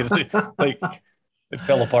 They couldn't get it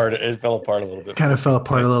fell apart. It fell apart a little bit. Kind of fell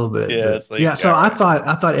apart a little bit. Yeah. So I thought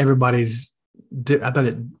I thought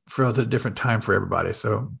it froze at a different time for everybody.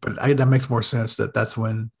 So, but that makes more sense that's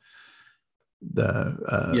when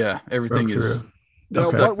everything is.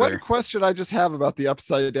 Now, one question I just have about the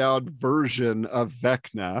Upside Down version of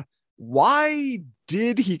Vecna: why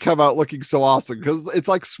did he come out looking so awesome? Because it's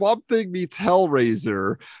like Swamp Thing meets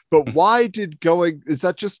Hellraiser, but why is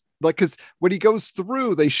that just because when he goes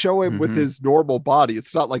through, they show him with his normal body.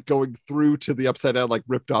 It's not like going through to the Upside Down,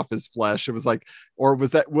 ripped off his flesh. It was or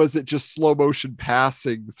was it just slow motion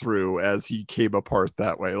passing through as he came apart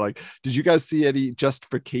that way? Did you guys see any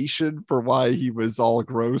justification for why he was all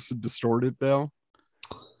gross and distorted now?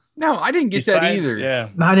 No, I didn't get that either. Yeah,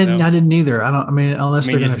 I didn't either. Unless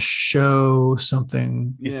they're going to show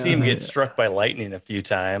something. You see him get struck by lightning a few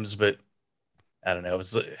times, but I don't know. It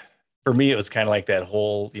was, for me, it was kind of like that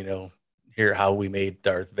whole, here how we made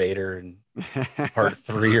Darth Vader in part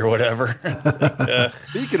 3 or whatever.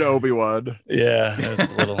 Speaking of Obi-Wan, it's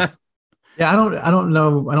a little. Yeah, I don't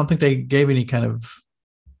know. I don't think they gave any kind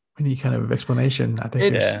of explanation. I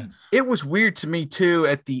think it was weird to me too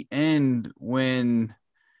at the end when.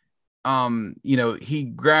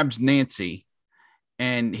 He grabs Nancy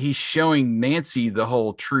and he's showing Nancy the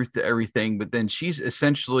whole truth to everything, but then she's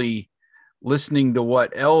essentially listening to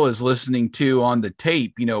what Elle is listening to on the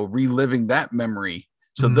tape, reliving that memory.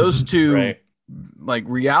 So those two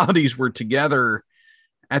realities were together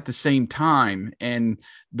at the same time. And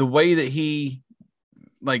the way that he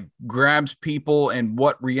grabs people and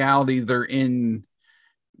what reality they're in,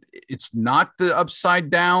 it's not the Upside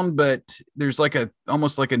Down, but there's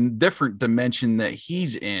almost like a different dimension that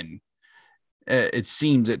he's in. It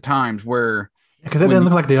seems at times where, because that didn't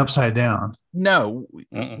look like the Upside Down. No,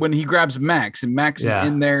 when he grabs Max and Max is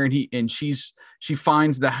in there, and she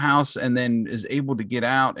finds the house and then is able to get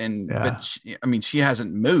out. But she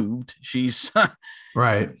hasn't moved. She's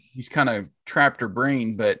right. He's kind of trapped her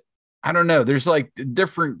brain, but I don't know. There's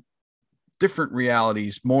different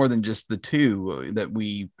realities more than just the two that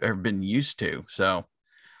we have been used to. So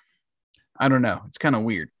I don't know. It's kind of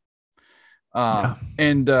weird.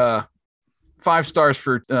 And 5 stars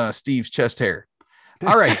for Steve's chest hair.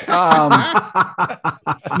 All right.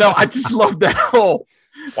 No, I just love that whole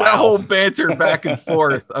banter back and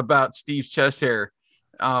forth about Steve's chest hair.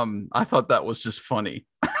 I thought that was just funny.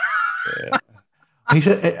 He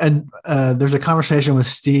said, and there's a conversation with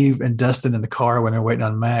Steve and Dustin in the car when they're waiting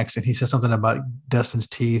on Max, and he says something about Dustin's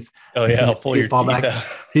teeth. Oh yeah, I'll pull your teeth out.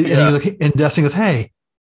 And Dustin goes, "Hey,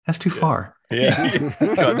 That's too far. Yeah.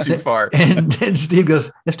 Got too far. And Steve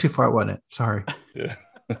goes, that's too far, wasn't it? Sorry. Yeah.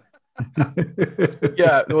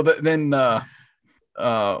 Yeah. Well, then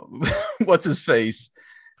what's his face?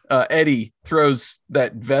 Eddie throws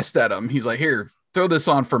that vest at him. He's like, here, throw this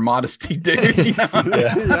on for modesty, dude. You know?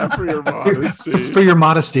 Yeah, for your modesty. For your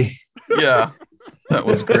modesty. Yeah. That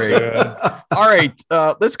was great. All right.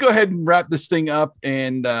 Let's go ahead and wrap this thing up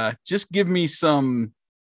and just give me some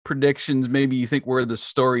predictions. Maybe you think where the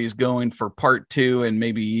story is going for part 2 and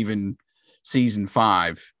maybe even season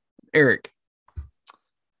 5. Eric.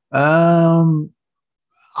 Honestly,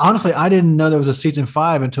 I didn't know there was a season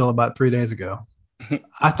 5 until about 3 days ago.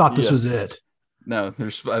 I thought this was it. No,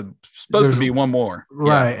 there's supposed to be one more.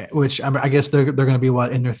 Right. Yeah. Which I guess they're going to be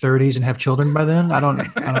in their 30s and have children by then. I don't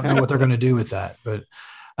know what they're going to do with that, but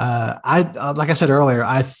like I said earlier,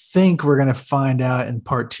 I think we're going to find out in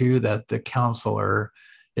part 2 that the counselor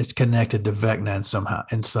is connected to Vecna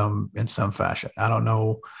in some fashion. I don't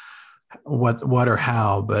know what or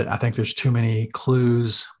how, but I think there's too many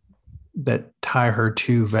clues that tie her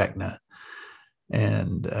to Vecna.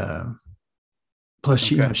 And plus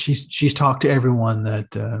she's talked to everyone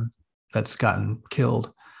that's gotten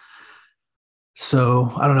killed.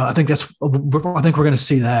 So I don't know. I think we're going to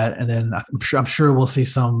see that, and then I'm sure we'll see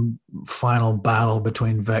some final battle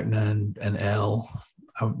between Vecna and El.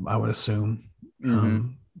 I would assume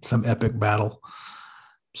some epic battle.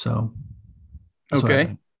 So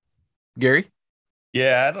okay, Gary.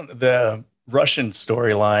 Yeah, the Russian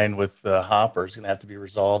storyline with Hopper is going to have to be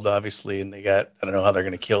resolved, obviously, and I don't know how they're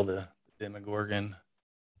going to kill the Demogorgon,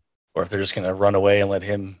 or if they're just going to run away and let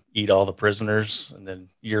him eat all the prisoners, and then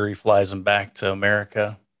Yuri flies them back to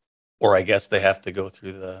America, or I guess they have to go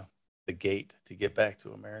through the gate to get back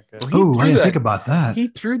to America. Well, I didn't think about that. He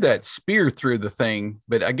threw that spear through the thing,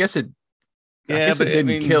 but I guess it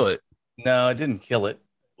didn't kill it. No, it didn't kill it.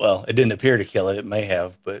 Well, it didn't appear to kill it. It may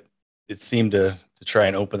have, but it seemed to try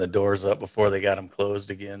and open the doors up before they got them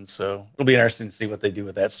closed again. So it'll be interesting to see what they do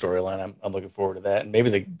with that storyline. I'm looking forward to that. And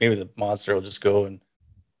maybe the monster will just go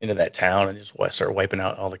into that town and just start wiping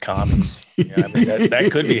out all the commies. Yeah, I mean,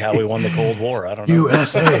 that could be how we won the Cold War. I don't know.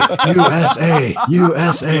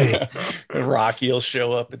 USA. Rocky will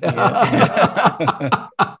show up at the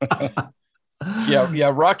end.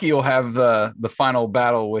 Yeah. Rocky will have the final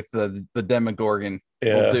battle with the Demogorgon.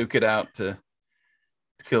 Yeah. We'll duke it out to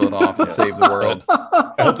kill it off and save the world.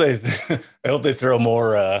 I hope they throw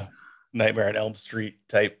more Nightmare on Elm Street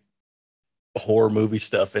type horror movie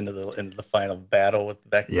stuff into the final battle with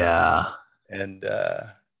Vecna. Yeah, and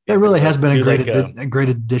it really has been a great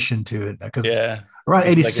addition to it, because around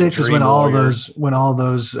 86 is when all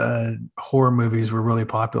those horror movies were really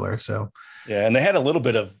popular. So yeah, and they had a little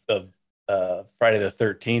bit of Friday the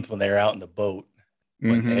 13th when they were out in the boat.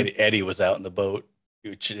 When Eddie was out in the boat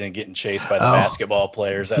and getting chased by the basketball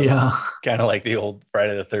players. That was kind of like the old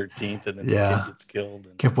Friday the 13th, and then the kid gets killed.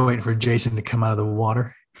 And kept waiting for Jason to come out of the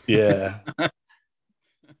water. Yeah.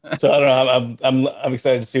 So I don't know. I'm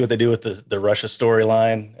excited to see what they do with the Russia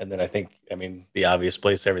storyline, and then I think the obvious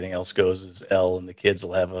place everything else goes is Elle and the kids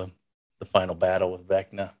will have the final battle with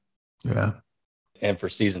Vecna. Yeah. And for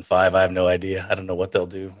season 5, I have no idea. I don't know what they'll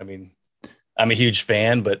do. I mean, I'm a huge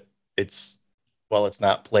fan, but it's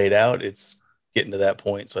not played out. It's getting to that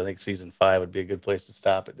point, so I think season 5 would be a good place to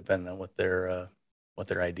stop it, depending on what their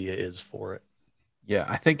idea is for it. Yeah,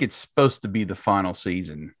 I think it's supposed to be the final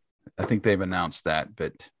season. I think they've announced that,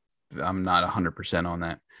 but I'm not 100% on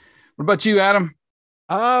that. What about you, Adam?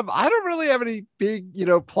 I don't really have any big,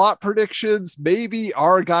 plot predictions. Maybe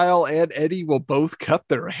Argyle and Eddie will both cut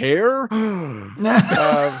their hair.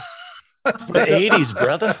 It's the 80s,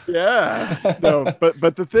 brother. Yeah. No, but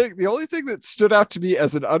the only thing that stood out to me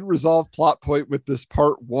as an unresolved plot point with this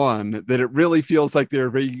part 1 that it really feels like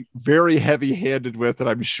they're very, very heavy-handed with, and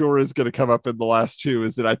I'm sure is going to come up in the last 2,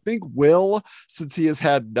 is that I think Will, since he has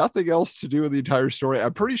had nothing else to do in the entire story,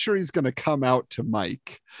 I'm pretty sure he's going to come out to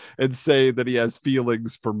Mike and say that he has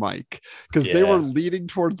feelings for Mike, because they were leaning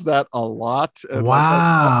towards that a lot. And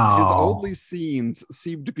wow. His only scenes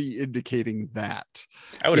seem to be indicating that.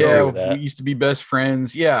 I would agree with that. We used to be best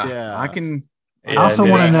friends. Yeah. I can. I also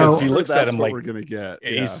want to know. He looks at him like we're gonna get.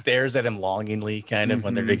 He stares at him longingly, kind of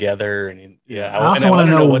when they're together. And I also want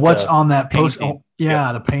to know what's on that post.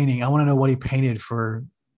 The painting. I want to know what he painted for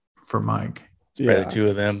Mike. It's probably the 2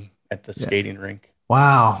 of them at the skating rink.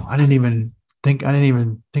 Wow, I didn't even think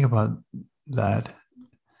about that.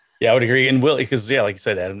 Yeah, I would agree. And Will, because like you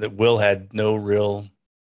said, Adam, that Will had no real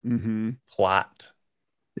plot.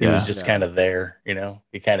 He was just kind of there,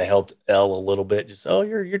 He kind of helped Elle a little bit. Just,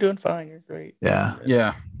 you're doing fine. You're great. Yeah.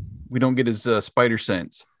 Yeah. We don't get his spider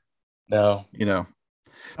sense. No.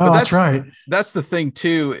 Oh, that's right. That's the thing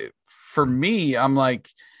too. For me, I'm like,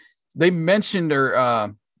 they mentioned,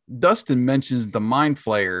 or Dustin mentions the Mind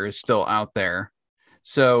Flayer is still out there.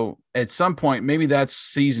 So at some point, maybe that's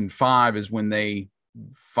season 5 is when they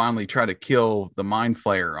finally try to kill the Mind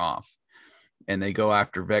Flayer off, and they go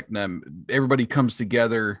after Vecna. Everybody comes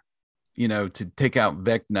together, to take out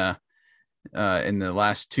Vecna in the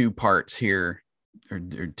last 2 parts here, or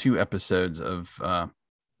 2 episodes of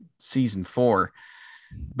season 4.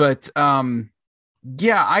 But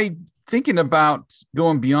I thinking about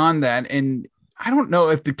going beyond that, and I don't know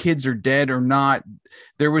if the kids are dead or not.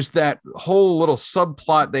 There was that whole little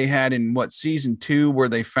subplot they had in season 2 where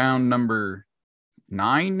they found number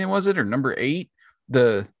 9, was it, or number 8,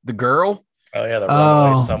 the girl. Oh yeah, the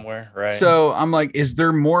runaway somewhere, right? So I'm like, is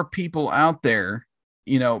there more people out there?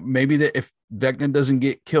 Maybe that if Vecna doesn't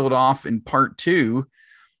get killed off in part 2,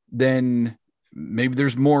 then maybe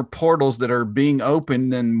there's more portals that are being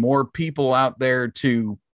opened and more people out there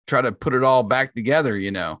to try to put it all back together,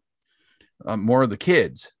 more of the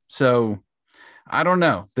kids. So I don't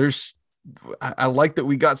know. I like that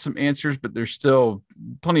we got some answers, but there's still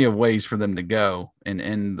plenty of ways for them to go and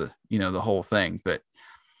end the whole thing. But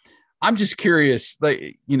I'm just curious,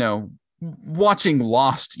 watching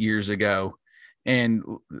Lost years ago and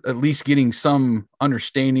at least getting some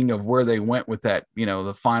understanding of where they went with that,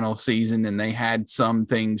 the final season, and they had some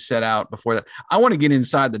things set out before that. I want to get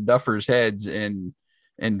inside the Duffers' heads and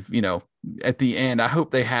at the end, I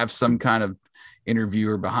hope they have some kind of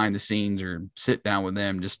interviewer behind the scenes or sit down with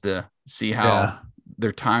them just to see how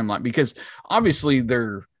their timeline, because obviously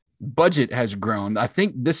their budget has grown. I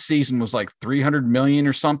think this season was like 300 million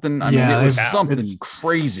or something. I mean, it was something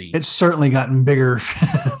crazy. It's certainly gotten bigger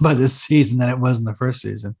by this season than it was in the first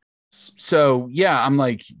season. So I'm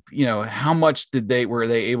like, how much were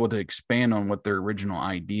they able to expand on what their original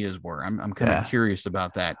ideas were? I'm kind of curious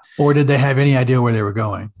about that. Or did they have any idea where they were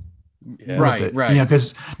going? Yeah. Right.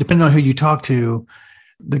 Because depending on who you talk to,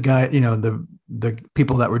 the guy, the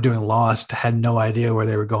people that were doing Lost had no idea where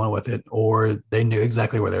they were going with it, or they knew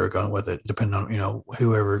exactly where they were going with it, depending on,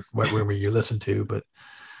 what rumor you listen to. But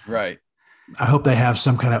right. I hope they have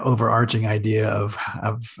some kind of overarching idea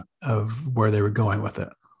of where they were going with it.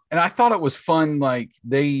 And I thought it was fun. Like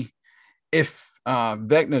if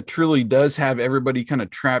Vecna truly does have everybody kind of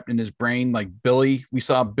trapped in his brain, like Billy, we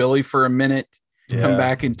saw Billy for a minute come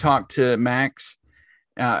back and talk to Max.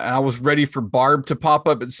 I was ready for Barb to pop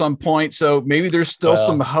up at some point. So maybe there's still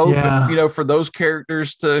some hope, for those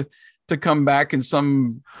characters to come back in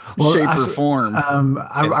some shape or form.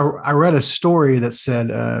 I read a story that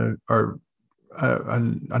said, or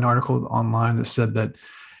an article online that said that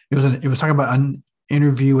it was talking about an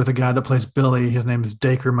interview with a guy that plays Billy. His name is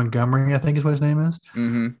Dacre Montgomery, I think is what his name is.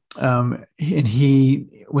 Mm-hmm. And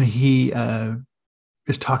when he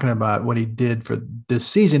is talking about what he did for this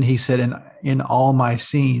season, he said in all my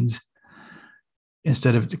scenes,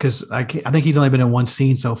 instead of, because I think he's only been in one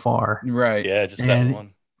scene so far, right? Yeah, just that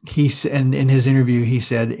one. And in his interview he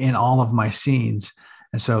said in all of my scenes,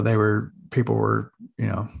 and so people were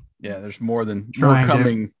there's more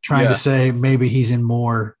trying to say maybe he's in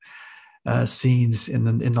more scenes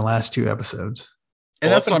in the last 2 episodes.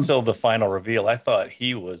 And that's until the final reveal, I thought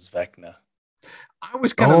he was Vecna. I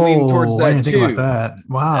was kind of leaning towards that I didn't too. think about that.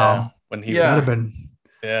 Wow. Yeah, when he would have been.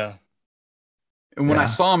 Yeah. And when I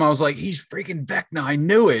saw him, I was like, he's freaking Vecna. I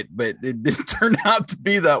knew it, but it didn't turn out to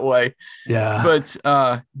be that way. Yeah.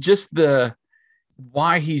 But just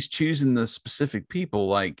why he's choosing the specific people,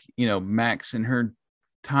 like, Max and her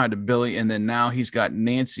tied to Billy. And then now he's got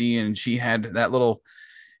Nancy, and she had that little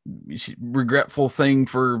regretful thing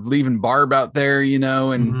for leaving Barb out there, and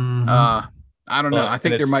I don't know. I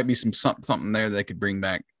think there might be something there they could bring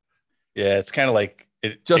back. Yeah, it's kind of like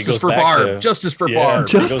Justice for Barb. Justice for Barb.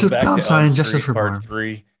 Justice for part Barb.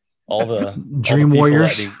 3. All the Dream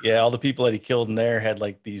Warriors. All the people that he killed in there had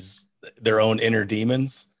like their own inner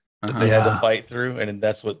demons that they had to fight through, and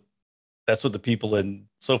that's what the people in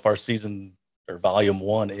so far season or volume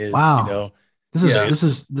 1 is. Wow. This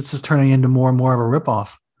is turning into more and more of a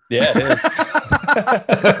ripoff. Yeah, it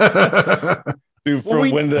is. Dude,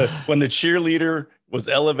 when the cheerleader was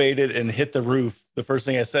elevated and hit the roof, the first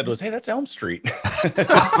thing I said was, "Hey, that's Elm Street."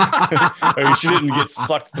 I mean, she didn't get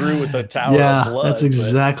sucked through with a tower of blood. That's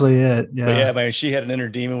exactly it. Yeah, man, she had an inner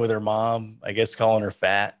demon with her mom, I guess, calling her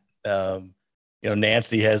fat.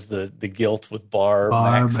 Nancy has the guilt with Barb.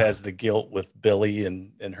 Max has the guilt with Billy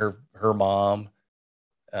and her mom.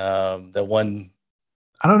 The one.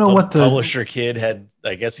 I don't know what the publisher kid had.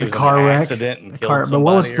 I guess he was car in an wreck, accident and killed somebody but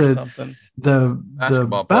what was or something.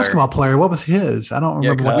 the basketball player? What was his? I don't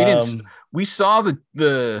remember. We we saw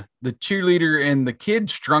the cheerleader and the kid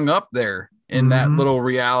strung up there in that little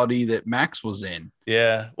reality that Max was in.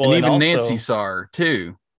 Yeah. Well, and even also, Nancy saw her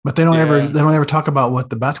too. But they don't ever talk about what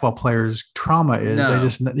the basketball player's trauma is.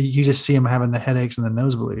 No. You just see him having the headaches and the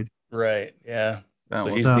nosebleed. Right. Yeah. So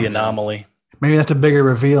he's the anomaly. Maybe that's a bigger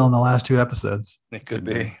reveal in the last 2 episodes. It could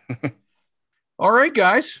be. All right,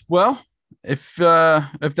 guys. Well, if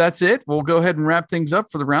that's it, we'll go ahead and wrap things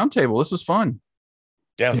up for the roundtable. This was fun.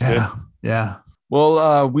 Yeah, it was good. Yeah.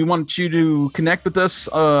 Well, we want you to connect with us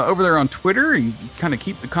over there on Twitter and kind of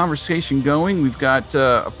keep the conversation going. We've got,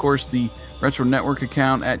 of course, the Retro Network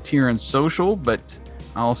account at TRN Social, but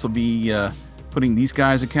I'll also be putting these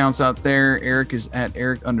guys' accounts out there. Eric is at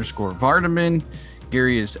Eric_Vardaman.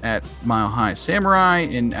 Gary is at Mile High Samurai,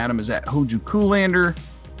 and Adam is at Hoju Coolander.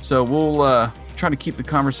 So we'll try to keep the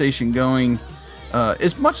conversation going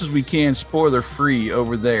as much as we can, spoiler free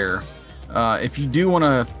over there. If you do want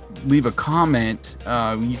to leave a comment,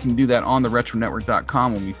 you can do that on the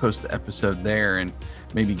retronetwork.com when we post the episode there, and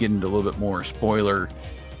maybe get into a little bit more spoiler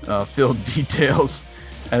filled details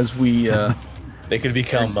as we they could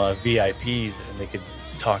become VIPs and they could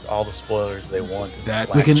talk all the spoilers they want in the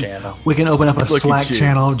Slack channel. We can open up a Slack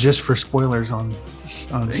channel just for spoilers on things.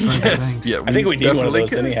 Yeah, I think we need one of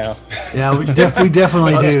those anyhow. Yeah, we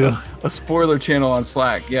definitely do. A spoiler channel on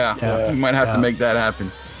Slack. Yeah. We might have to make that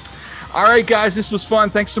happen. All right, guys, this was fun.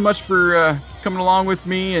 Thanks so much for coming along with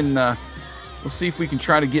me, and we'll see if we can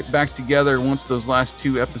try to get back together once those last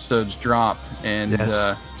 2 episodes drop, and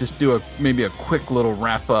just do maybe a quick little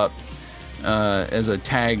wrap up as a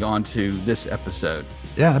tag onto this episode.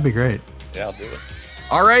 Yeah, that'd be great. Yeah, I'll do it.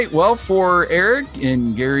 All right. Well, for Eric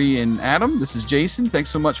and Gary and Adam, this is Jason. Thanks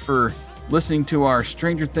so much for listening to our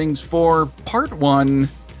Stranger Things 4 Part 1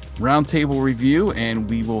 Roundtable review, and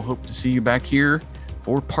we will hope to see you back here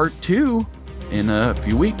for Part 2 in a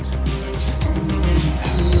few weeks.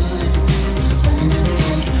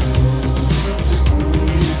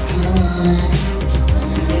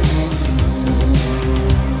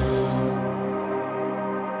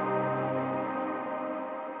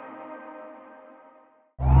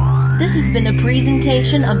 This has been a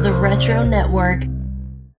presentation of the Retro Network.